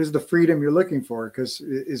freedom you're looking for? Because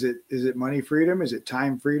is it money freedom? Is it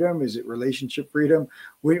time freedom? Is it relationship freedom?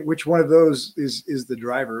 Which one of those is the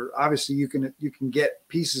driver? Obviously you can get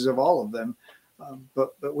pieces of all of them,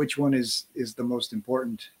 but which one is the most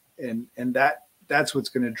important? And that's what's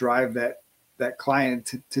going to drive that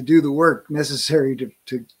client to do the work necessary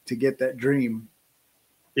to get that dream.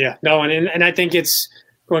 Yeah, no. And I think it's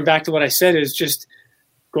going back to what I said, is just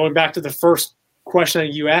going back to the first question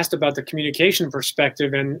that you asked about the communication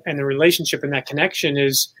perspective and the relationship, and that connection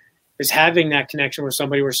is having that connection with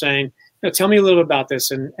somebody. We're saying, tell me a little bit about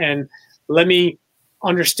this and let me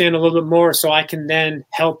understand a little bit more so I can then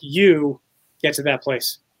help you get to that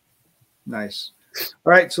place. Nice.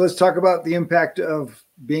 All right. So let's talk about the impact of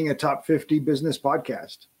being a top 50 business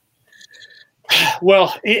podcast.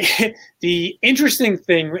 Well, the interesting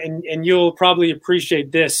thing, and you'll probably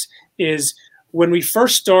appreciate this, is when we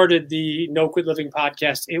first started the No Quit Living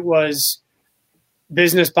podcast, it was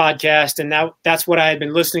business podcast, and that's what I had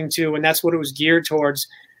been listening to, and that's what it was geared towards.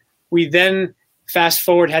 We then, fast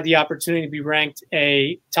forward, had the opportunity to be ranked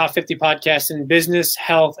a top 50 podcast in business,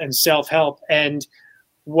 health, and self-help. And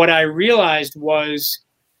what I realized was,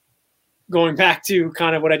 going back to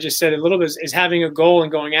kind of what I just said a little bit, is having a goal and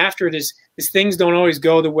going after it is things don't always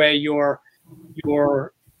go the way you're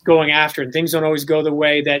going after, and things don't always go the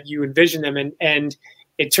way that you envision them. And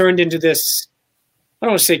it turned into this, I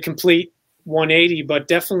don't want to say complete 180, but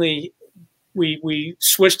definitely we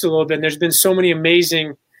switched a little bit. And there's been so many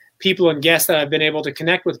amazing people and guests that I've been able to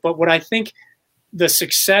connect with. But what I think the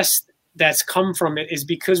success that's come from it is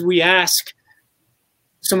because we ask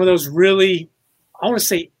some of those really, I want to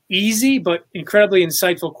say easy, but incredibly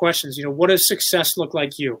insightful questions. What does success look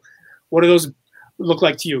like you? What do those look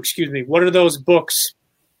like to you? Excuse me. What are those books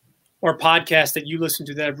or podcasts that you listen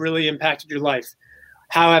to that have really impacted your life?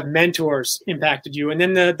 How have mentors impacted you? And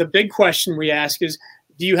then the big question we ask is,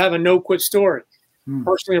 do you have a no-quit story,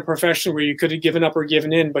 personally or professionally, where you could have given up or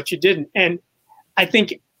given in, but you didn't? And I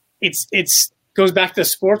think it's goes back to the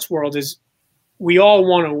sports world, is we all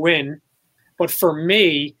want to win. But for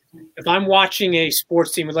me, if I'm watching a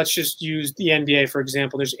sports team, and let's just use the NBA, for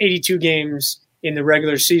example, there's 82 games in the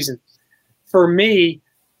regular season. For me,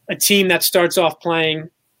 a team that starts off playing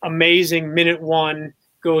amazing minute 1,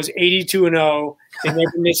 goes 82-0, they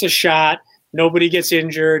never miss a shot, nobody gets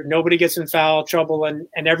injured, nobody gets in foul trouble, and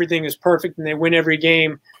everything is perfect, and they win every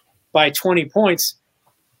game by 20 points,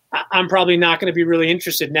 I'm probably not going to be really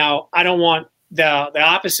interested. Now, I don't want the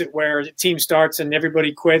opposite, where the team starts and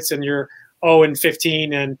everybody quits and you're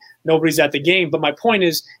 0-15 and nobody's at the game. But my point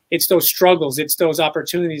is, it's those struggles, it's those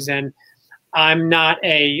opportunities. And I'm not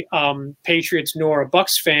a Patriots nor a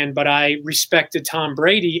Bucks fan, but I respected Tom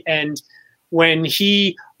Brady. And when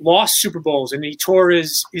he lost Super Bowls and he tore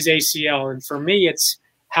his ACL. And for me, it's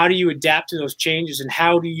how do you adapt to those changes and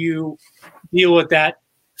how do you deal with that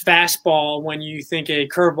fastball when you think a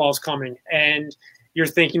curveball is coming and you're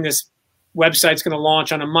thinking this website's going to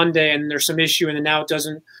launch on a Monday and there's some issue and then now it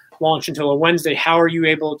doesn't launch until a Wednesday. How are you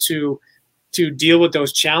able to deal with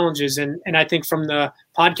those challenges? And I think from the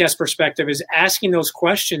podcast perspective is asking those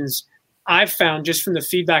questions. I've found just from the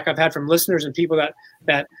feedback I've had from listeners and people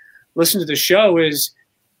that listen to the show is,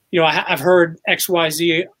 I've heard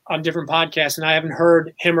XYZ on different podcasts and I haven't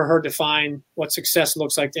heard him or her define what success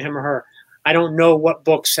looks like to him or her. I don't know what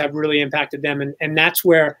books have really impacted them. And that's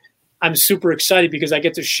where I'm super excited because I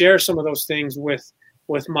get to share some of those things with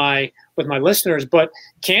my listeners. But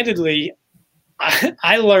candidly,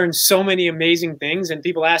 I learned so many amazing things. And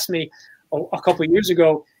people asked me a couple of years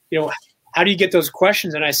ago, how do you get those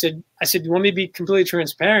questions? And I said, you want me to be completely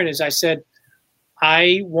transparent? As I said,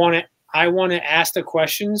 I want to ask the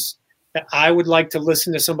questions that I would like to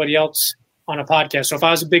listen to somebody else on a podcast. So if I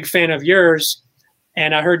was a big fan of yours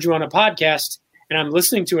and I heard you on a podcast and I'm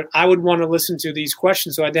listening to it, I would want to listen to these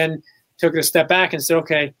questions. So I then took it a step back and said,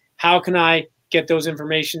 okay, how can I get that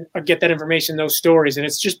information, those stories? And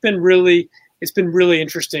it's been really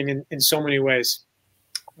interesting in so many ways.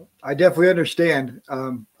 I definitely understand.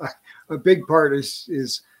 A big part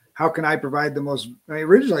is how can I provide the most.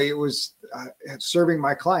 Originally it was serving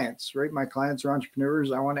my clients, right? My clients are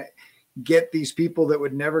entrepreneurs. I want to get these people that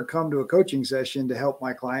would never come to a coaching session to help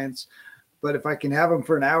my clients. But if I can have them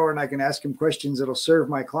for an hour and I can ask them questions that'll serve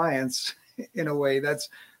my clients in a way,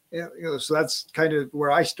 so that's kind of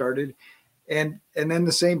where I started. And then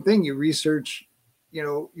the same thing, you research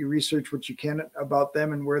what you can about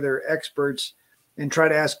them and where they're experts and try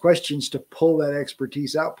to ask questions to pull that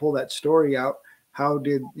expertise out, pull that story out. How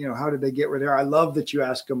did they get where they are? I love that you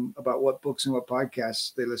ask them about what books and what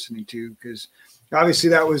podcasts they're listening to, because obviously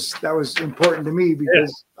that was important to me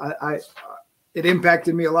because it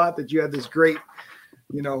impacted me a lot that you had this great,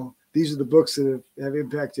 these are the books that have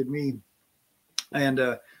impacted me. And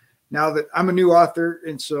now that I'm a new author,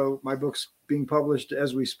 and so my book's being published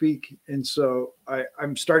as we speak. And so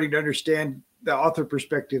I'm starting to understand the author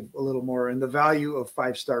perspective a little more and the value of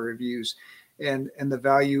 5-star reviews and the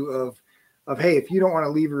value of, hey, if you don't want to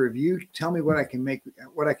leave a review, tell me what I can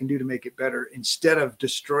do to make it better instead of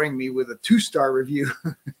destroying me with a 2-star review.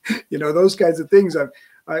 Those kinds of things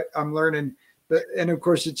I'm learning. And of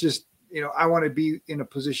course, it's just, I want to be in a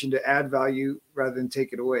position to add value rather than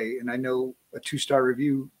take it away. And I know a 2-star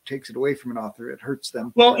review takes it away from an author. It hurts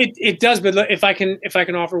them. Well, it does. But if I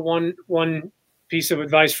can offer one piece of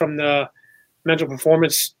advice from the mental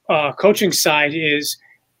performance coaching side is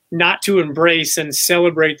not to embrace and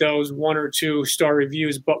celebrate those 1 or 2-star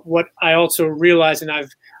reviews. But what I also realize, and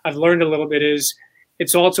I've learned a little bit, is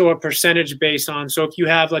it's also a percentage based on. So if you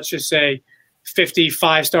have, let's just say, 50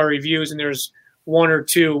 5-star reviews and there's 1 or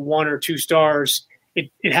 2 stars,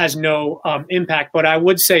 it has no impact. But I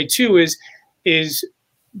would say too is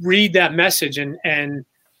read that message and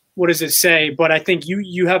what does it say? But I think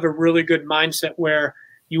you have a really good mindset where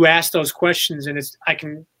you ask those questions, and I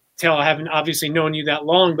can tell I haven't obviously known you that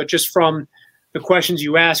long, but just from the questions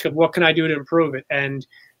you ask of what can I do to improve it, and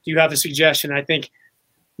do you have a suggestion? I think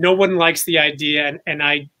no one likes the idea, and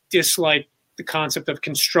I dislike the concept of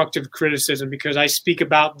constructive criticism because I speak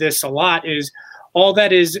about this a lot. Is all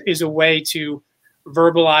that is a way to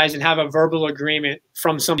verbalize and have a verbal agreement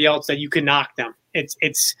from somebody else that you can knock them. It's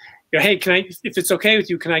hey, if it's okay with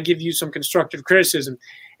you, can I give you some constructive criticism?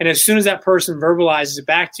 And as soon as that person verbalizes it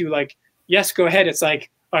back to you, like, yes, go ahead. It's like,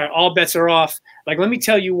 all right, all bets are off. Like, let me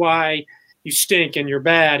tell you why you stink and you're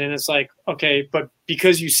bad. And it's like, okay, but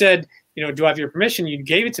because you said, do I have your permission? You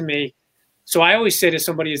gave it to me. So I always say to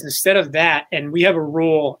somebody is instead of that, and we have a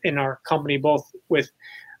rule in our company, both with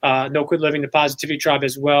No Quit Living, the Positivity Tribe,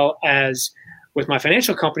 as well as with my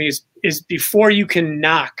financial company, is before you can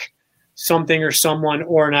knock something or someone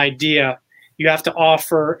or an idea, you have to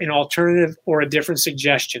offer an alternative or a different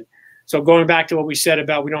suggestion. So going back to what we said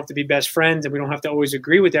about we don't have to be best friends and we don't have to always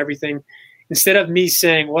agree with everything, instead of me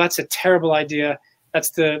saying, well, that's a terrible idea,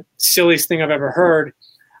 that's the silliest thing I've ever heard,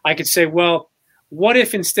 I could say, well, what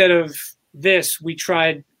if instead of this, we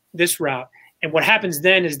tried this route? And what happens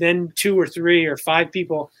then is 2 or 3 or 5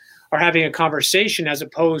 people are having a conversation as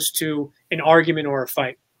opposed to an argument or a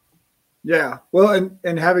fight. Yeah. Well,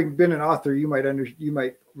 and having been an author, you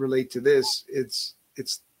might relate to this. It's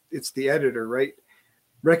the editor, right?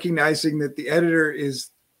 Recognizing that the editor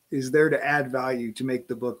is there to add value, to make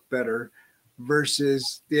the book better,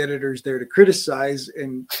 versus the editor's there to criticize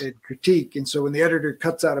and critique. And so when the editor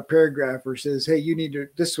cuts out a paragraph or says, hey, you need to,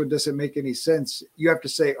 this one doesn't make any sense, you have to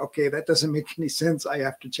say, okay, that doesn't make any sense, I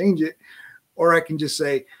have to change it. Or I can just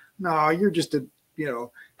say, no, you're just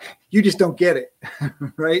you just don't get it.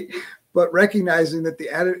 Right. But recognizing that the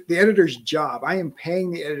editor's job, I am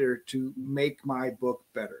paying the editor to make my book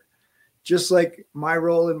better. Just like my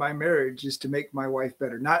role in my marriage is to make my wife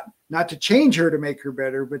better, not to change her to make her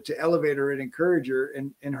better, but to elevate her and encourage her.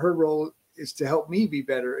 And her role is to help me be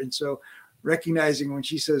better. And so recognizing when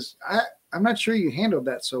she says, I'm not sure you handled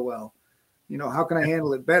that so well, how can I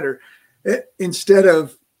handle it better? Instead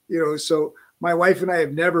of, so my wife and I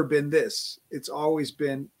have never been this. It's always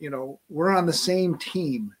been, we're on the same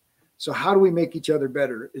team. So how do we make each other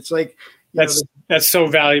better? It's like, that's so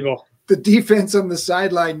valuable. The defense on the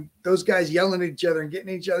sideline, those guys yelling at each other and getting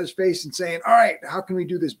in each other's face and saying, all right, how can we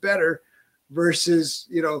do this better? Versus,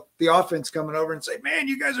 the offense coming over and say, man,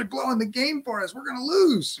 you guys are blowing the game for us. We're going to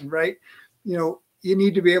lose. Right. You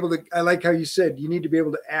need to be able to, I like how you said, you need to be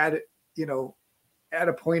able to add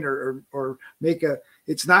a pointer or make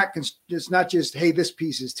it's not just, hey, this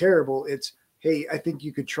piece is terrible. It's, hey, I think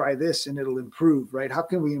you could try this and it'll improve, right? How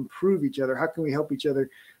can we improve each other? How can we help each other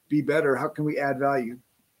be better? How can we add value?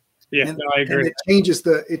 Yeah, and, no, I agree. And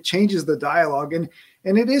it changes the dialogue, and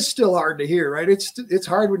it is still hard to hear, right? It's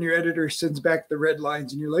hard when your editor sends back the red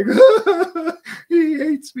lines and you're like, he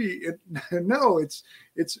hates me. No, it's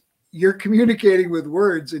you're communicating with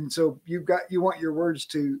words, and so you want your words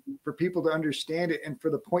for people to understand it and for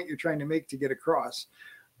the point you're trying to make to get across,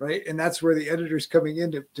 right? And that's where the editor's coming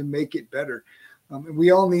in to make it better. And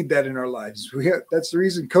we all need that in our lives. That's the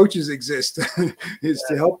reason coaches exist, is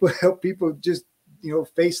to help people just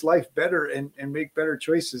face life better and make better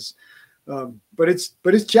choices. But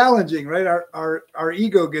it's challenging, right? Our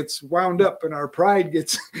ego gets wound up and our pride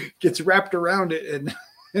gets wrapped around it, and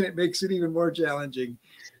it makes it even more challenging.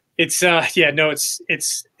 It's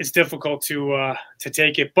it's difficult to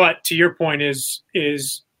take it. But to your point is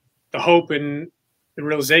the hope and the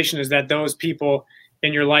realization is that those people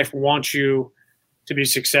in your life want you to be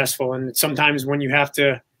successful. And sometimes when you have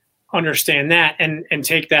to understand that and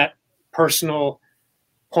take that personal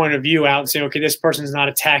point of view out and say, okay, this person's not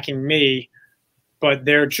attacking me, but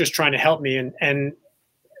they're just trying to help me. And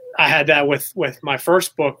I had that with my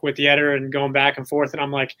first book with the editor and going back and forth. And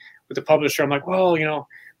I'm like, with the publisher, I'm like, well,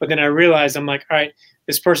 but then I realized I'm like, all right,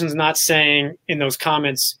 this person's not saying in those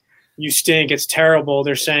comments, you stink, it's terrible.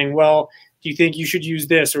 They're saying, well, do you think you should use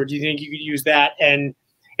this? Or do you think you could use that? And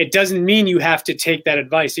it doesn't mean you have to take that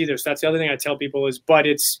advice either. So that's the other thing I tell people is, but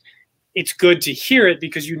it's good to hear it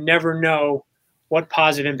because you never know what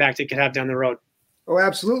positive impact it could have down the road. Oh,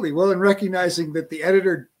 absolutely. Well, and recognizing that the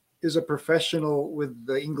editor is a professional with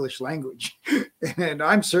the English language, and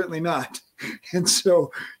I'm certainly not. And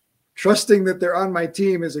so trusting that they're on my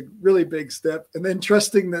team is a really big step. And then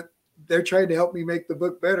trusting that they're trying to help me make the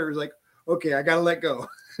book better is like, okay, I got to let go.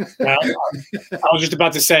 Well, I was just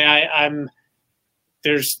about to say, I'm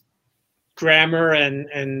there's grammar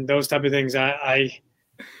and those type of things.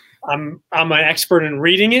 I'm an expert in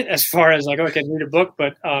reading it as far as like, oh, I can read a book,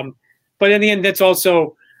 but in the end, that's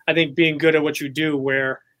also, I think, being good at what you do,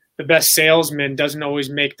 where the best salesman doesn't always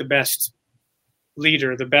make the best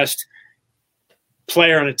leader. The best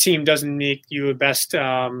player on a team doesn't make you the best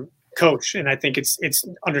coach. And I think it's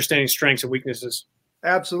understanding strengths and weaknesses.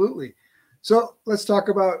 Absolutely. So let's talk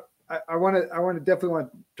about, I definitely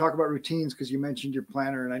want to talk about routines, because you mentioned your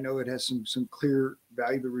planner and I know it has some clear,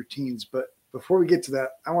 valuable routines, but before we get to that,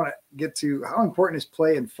 I want to get to how important is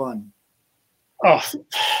play and fun? Oh,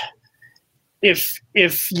 if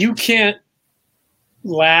you can't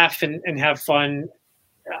laugh and have fun,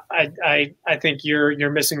 I think you're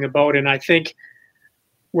missing the boat. And I think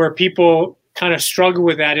where people kind of struggle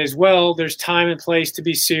with that is, well, there's time and place to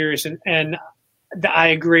be serious. And I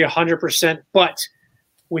agree 100%, but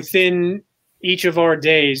within each of our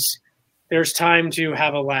days, there's time to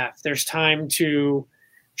have a laugh. There's time to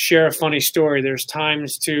share a funny story. There's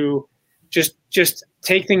times to just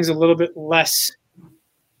take things a little bit less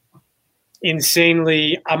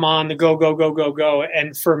insanely. I'm on the go.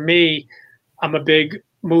 And for me, I'm a big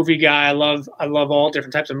movie guy. I love all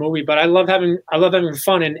different types of movie, but I love having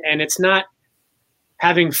fun. And it's not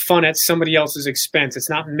having fun at somebody else's expense. It's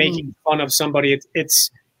not making fun of somebody. It's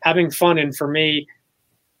having fun. And for me,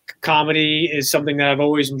 comedy is something that I've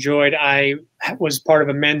always enjoyed. I was part of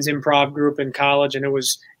a men's improv group in college, and it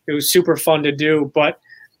was super fun to do. But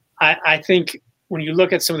I think when you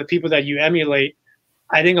look at some of the people that you emulate,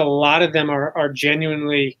 I think a lot of them are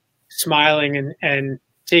genuinely smiling and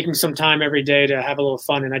taking some time every day to have a little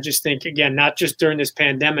fun. And I just think, again, not just during this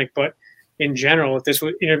pandemic, but in general. If this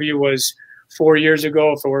interview was 4 years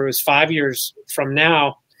ago, if it was 5 years from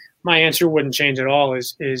now, my answer wouldn't change at all.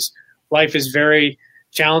 Is life is very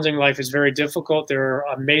challenging. Life is very difficult. There are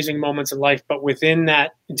amazing moments in life, but within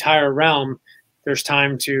that entire realm, there's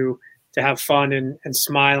time to have fun and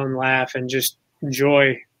smile and laugh and just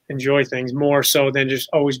enjoy things more so than just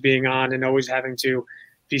always being on and always having to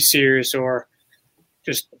be serious or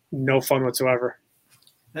just no fun whatsoever.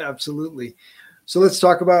 Absolutely. So let's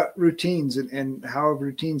talk about routines and how have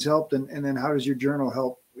routines helped, and then how does your journal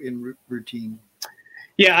help in routine?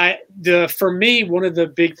 Yeah, for me, one of the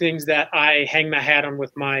big things that I hang my hat on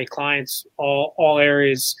with my clients, all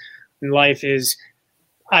areas in life, is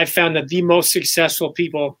I've found that the most successful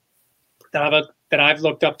people that I've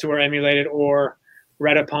looked up to or emulated or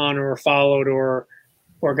read upon or followed or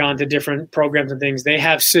gone to different programs and things, they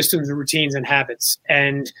have systems, routines, and habits.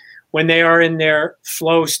 And when they are in their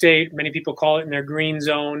flow state, many people call it in their green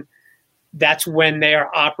zone, that's when they are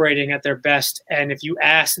operating at their best. And if you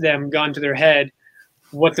ask them, gun to their head,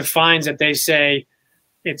 what defines that, they say,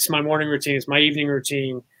 it's my morning routine, it's my evening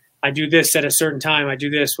routine, I do this at a certain time, I do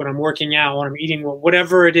this when I'm working out, when I'm eating,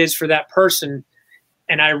 whatever it is for that person.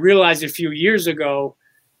 And I realized a few years ago,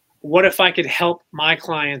 what if I could help my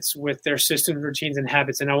clients with their systems, routines, and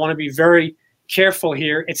habits? And I want to be very careful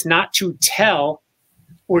here. It's not to tell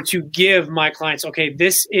or to give my clients, okay,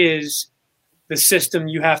 this is the system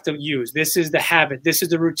you have to use. This is the habit. This is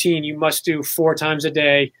the routine you must do 4 times a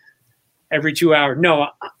day, every 2 hours. No,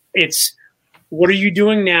 it's what are you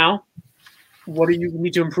doing now? What do you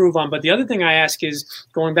need to improve on? But the other thing I ask is,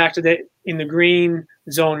 going back to in the green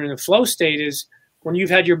zone or in the flow state, is when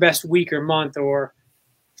you've had your best week or month or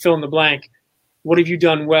fill in the blank, what have you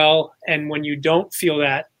done well? And when you don't feel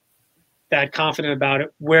that confident about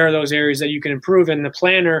it, where are those areas that you can improve? And the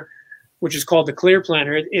planner, which is called the Clear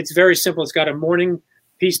Planner, it's very simple. It's got a morning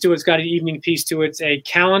piece to it. It's got an evening piece to it. It's a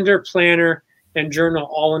calendar, planner, and journal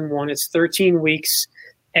all in one. It's 13 weeks.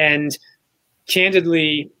 And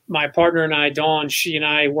candidly, my partner and I, Dawn, she and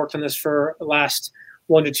I worked on this for the last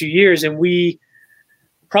 1 to 2 years. And we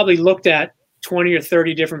probably looked at 20 or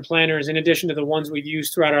 30 different planners in addition to the ones we've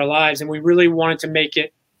used throughout our lives. And we really wanted to make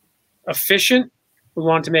it efficient. We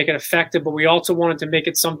wanted to make it effective, but we also wanted to make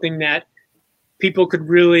it something that people could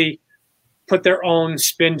really put their own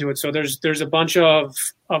spin to it. So there's a bunch of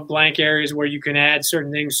blank areas where you can add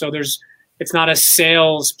certain things. So it's not a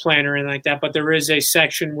sales planner or anything like that, but there is a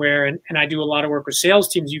section where, and I do a lot of work with sales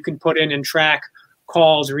teams, you can put in and track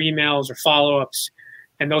calls or emails or follow-ups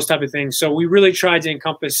and those type of things. So we really tried to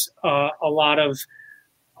encompass a lot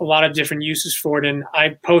of different uses for it. And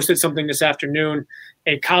I posted something this afternoon.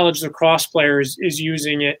 A college lacrosse player is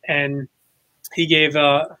using it, and he gave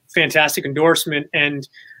a fantastic endorsement. And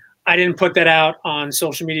I didn't put that out on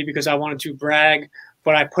social media because I wanted to brag,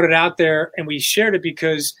 but I put it out there and we shared it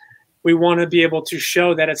because we want to be able to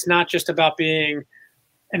show that it's not just about being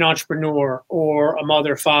an entrepreneur or a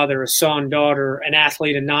mother, father, a son, daughter, an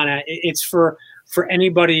athlete, a non-athlete. It's for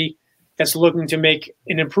anybody that's looking to make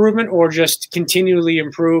an improvement or just continually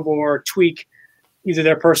improve or tweak either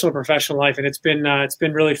their personal or professional life. And it's been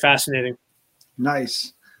really fascinating.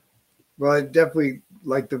 Nice. Well, I definitely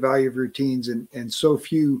like the value of routines, and so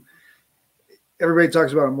few. Everybody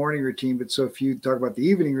talks about a morning routine, but so few talk about the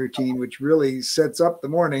evening routine, which really sets up the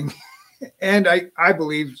morning, and I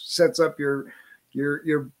believe sets up your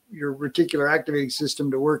reticular activating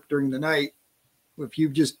system to work during the night. If you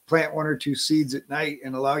just plant 1 or 2 seeds at night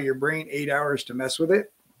and allow your brain 8 hours to mess with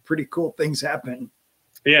it, pretty cool things happen.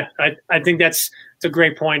 Yeah, I think it's a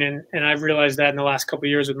great point, and I've realized that in the last couple of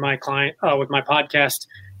years with my client, with my podcast.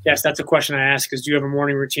 Yes, that's a question I ask: is do you have a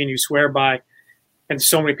morning routine you swear by? And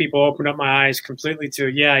so many people opened up my eyes completely to,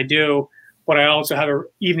 yeah, I do, but I also have an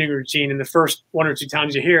evening routine. And the first 1 or 2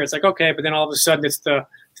 times you hear it, it's like, okay, but then all of a sudden it's the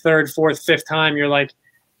 3rd, 4th, 5th time you're like,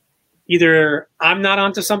 either I'm not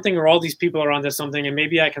onto something or all these people are onto something, and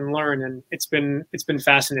maybe I can learn. And it's been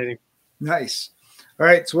fascinating. Nice. All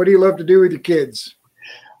right. So what do you love to do with your kids?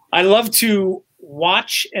 I love to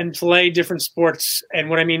watch and play different sports. And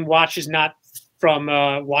what I mean watch is not from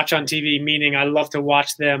watch on TV, meaning I love to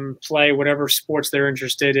watch them play whatever sports they're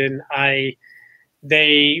interested in.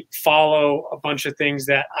 They follow a bunch of things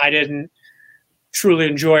that I didn't truly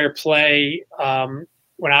enjoy or play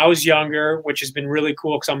when I was younger, which has been really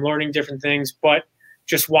cool because I'm learning different things, but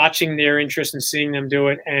just watching their interest and seeing them do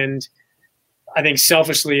it. And I think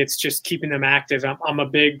selfishly, it's just keeping them active. I'm a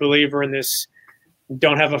big believer in this.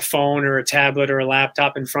 Don't have a phone or a tablet or a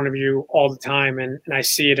laptop in front of you all the time. And I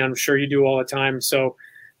see it. I'm sure you do all the time. So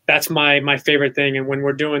that's my favorite thing. And when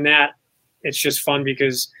we're doing that, it's just fun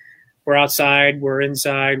because we're outside, we're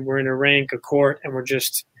inside, we're in a rink, a court, and we're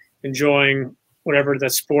just enjoying whatever the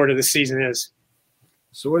sport of the season is.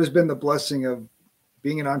 So what has been the blessing of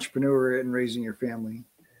being an entrepreneur and raising your family?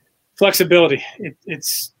 Flexibility.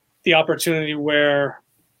 It's the opportunity where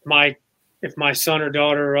if my son or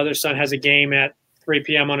daughter or other son has a game at 3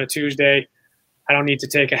 p.m. on a Tuesday, I don't need to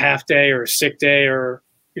take a half day or a sick day, or,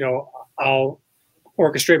 I'll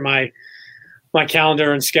orchestrate my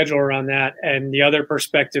calendar and schedule around that. And the other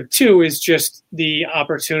perspective too is just the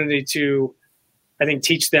opportunity to, I think,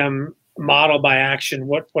 teach them model by action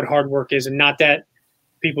what hard work is. And not that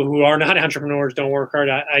people who are not entrepreneurs don't work hard.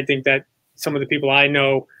 I think that some of the people I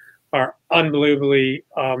know are unbelievably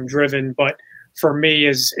driven, but for me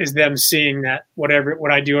is them seeing that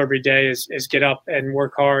what I do every day is get up and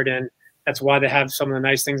work hard. And that's why they have some of the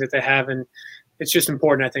nice things that they have. And it's just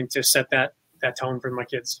important, I think, to set that tone for my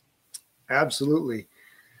kids. Absolutely.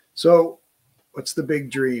 So what's the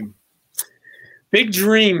big dream? Big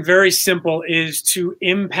dream, very simple, is to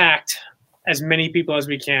impact as many people as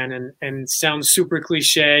we can. And sounds super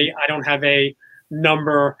cliche. I don't have a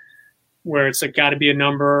number where it's like got to be a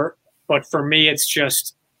number. But for me, it's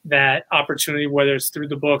just that opportunity, whether it's through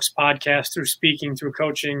the books, podcasts, through speaking, through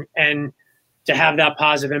coaching, and to have that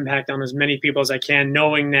positive impact on as many people as I can,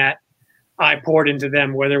 knowing that I poured into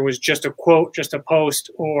them, whether it was just a quote, just a post,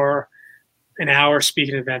 or an hour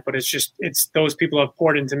speaking event. But it's those people have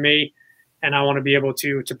poured into me, and I want to be able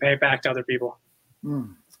to pay it back to other people.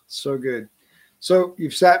 So good. So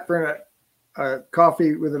you've sat for a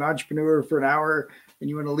coffee with an entrepreneur for an hour, and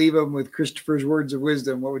you want to leave them with Christopher's words of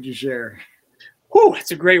wisdom. What would you share? Whew,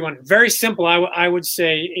 that's a great one. Very simple, I would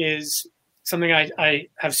say, is something I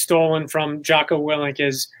have stolen from Jocko Willink.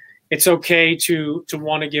 Is it's okay to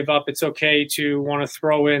want to give up. It's okay to want to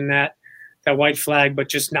throw in that white flag, but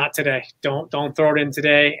just not today. Don't throw it in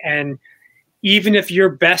today. And even if your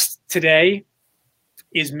best today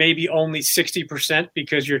is maybe only 60%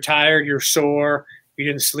 because you're tired, you're sore, you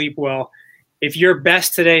didn't sleep well. If your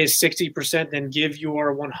best today is 60%, then give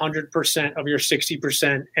your 100% of your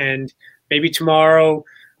 60%. And maybe tomorrow,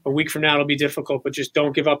 a week from now, it'll be difficult, but just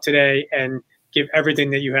don't give up today and give everything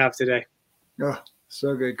that you have today. Oh,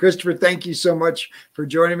 so good. Christopher, thank you so much for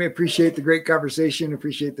joining me. Appreciate the great conversation.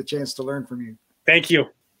 Appreciate the chance to learn from you. Thank you.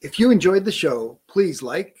 If you enjoyed the show, please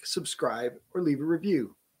like, subscribe, or leave a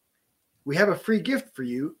review. We have a free gift for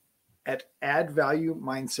you at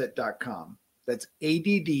addvaluemindset.com. That's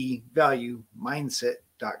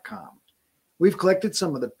addvaluemindset.com. We've collected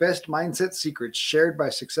some of the best mindset secrets shared by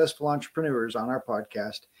successful entrepreneurs on our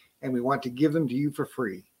podcast, and we want to give them to you for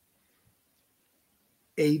free.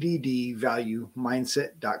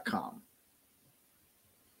 addvaluemindset.com.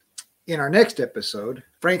 In our next episode,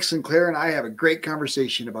 Frank Sinclair and I have a great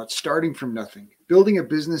conversation about starting from nothing, building a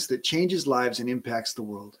business that changes lives and impacts the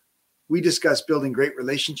world. We discuss building great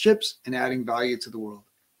relationships and adding value to the world.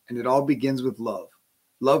 And it all begins with love.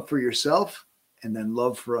 Love for yourself and then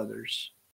love for others.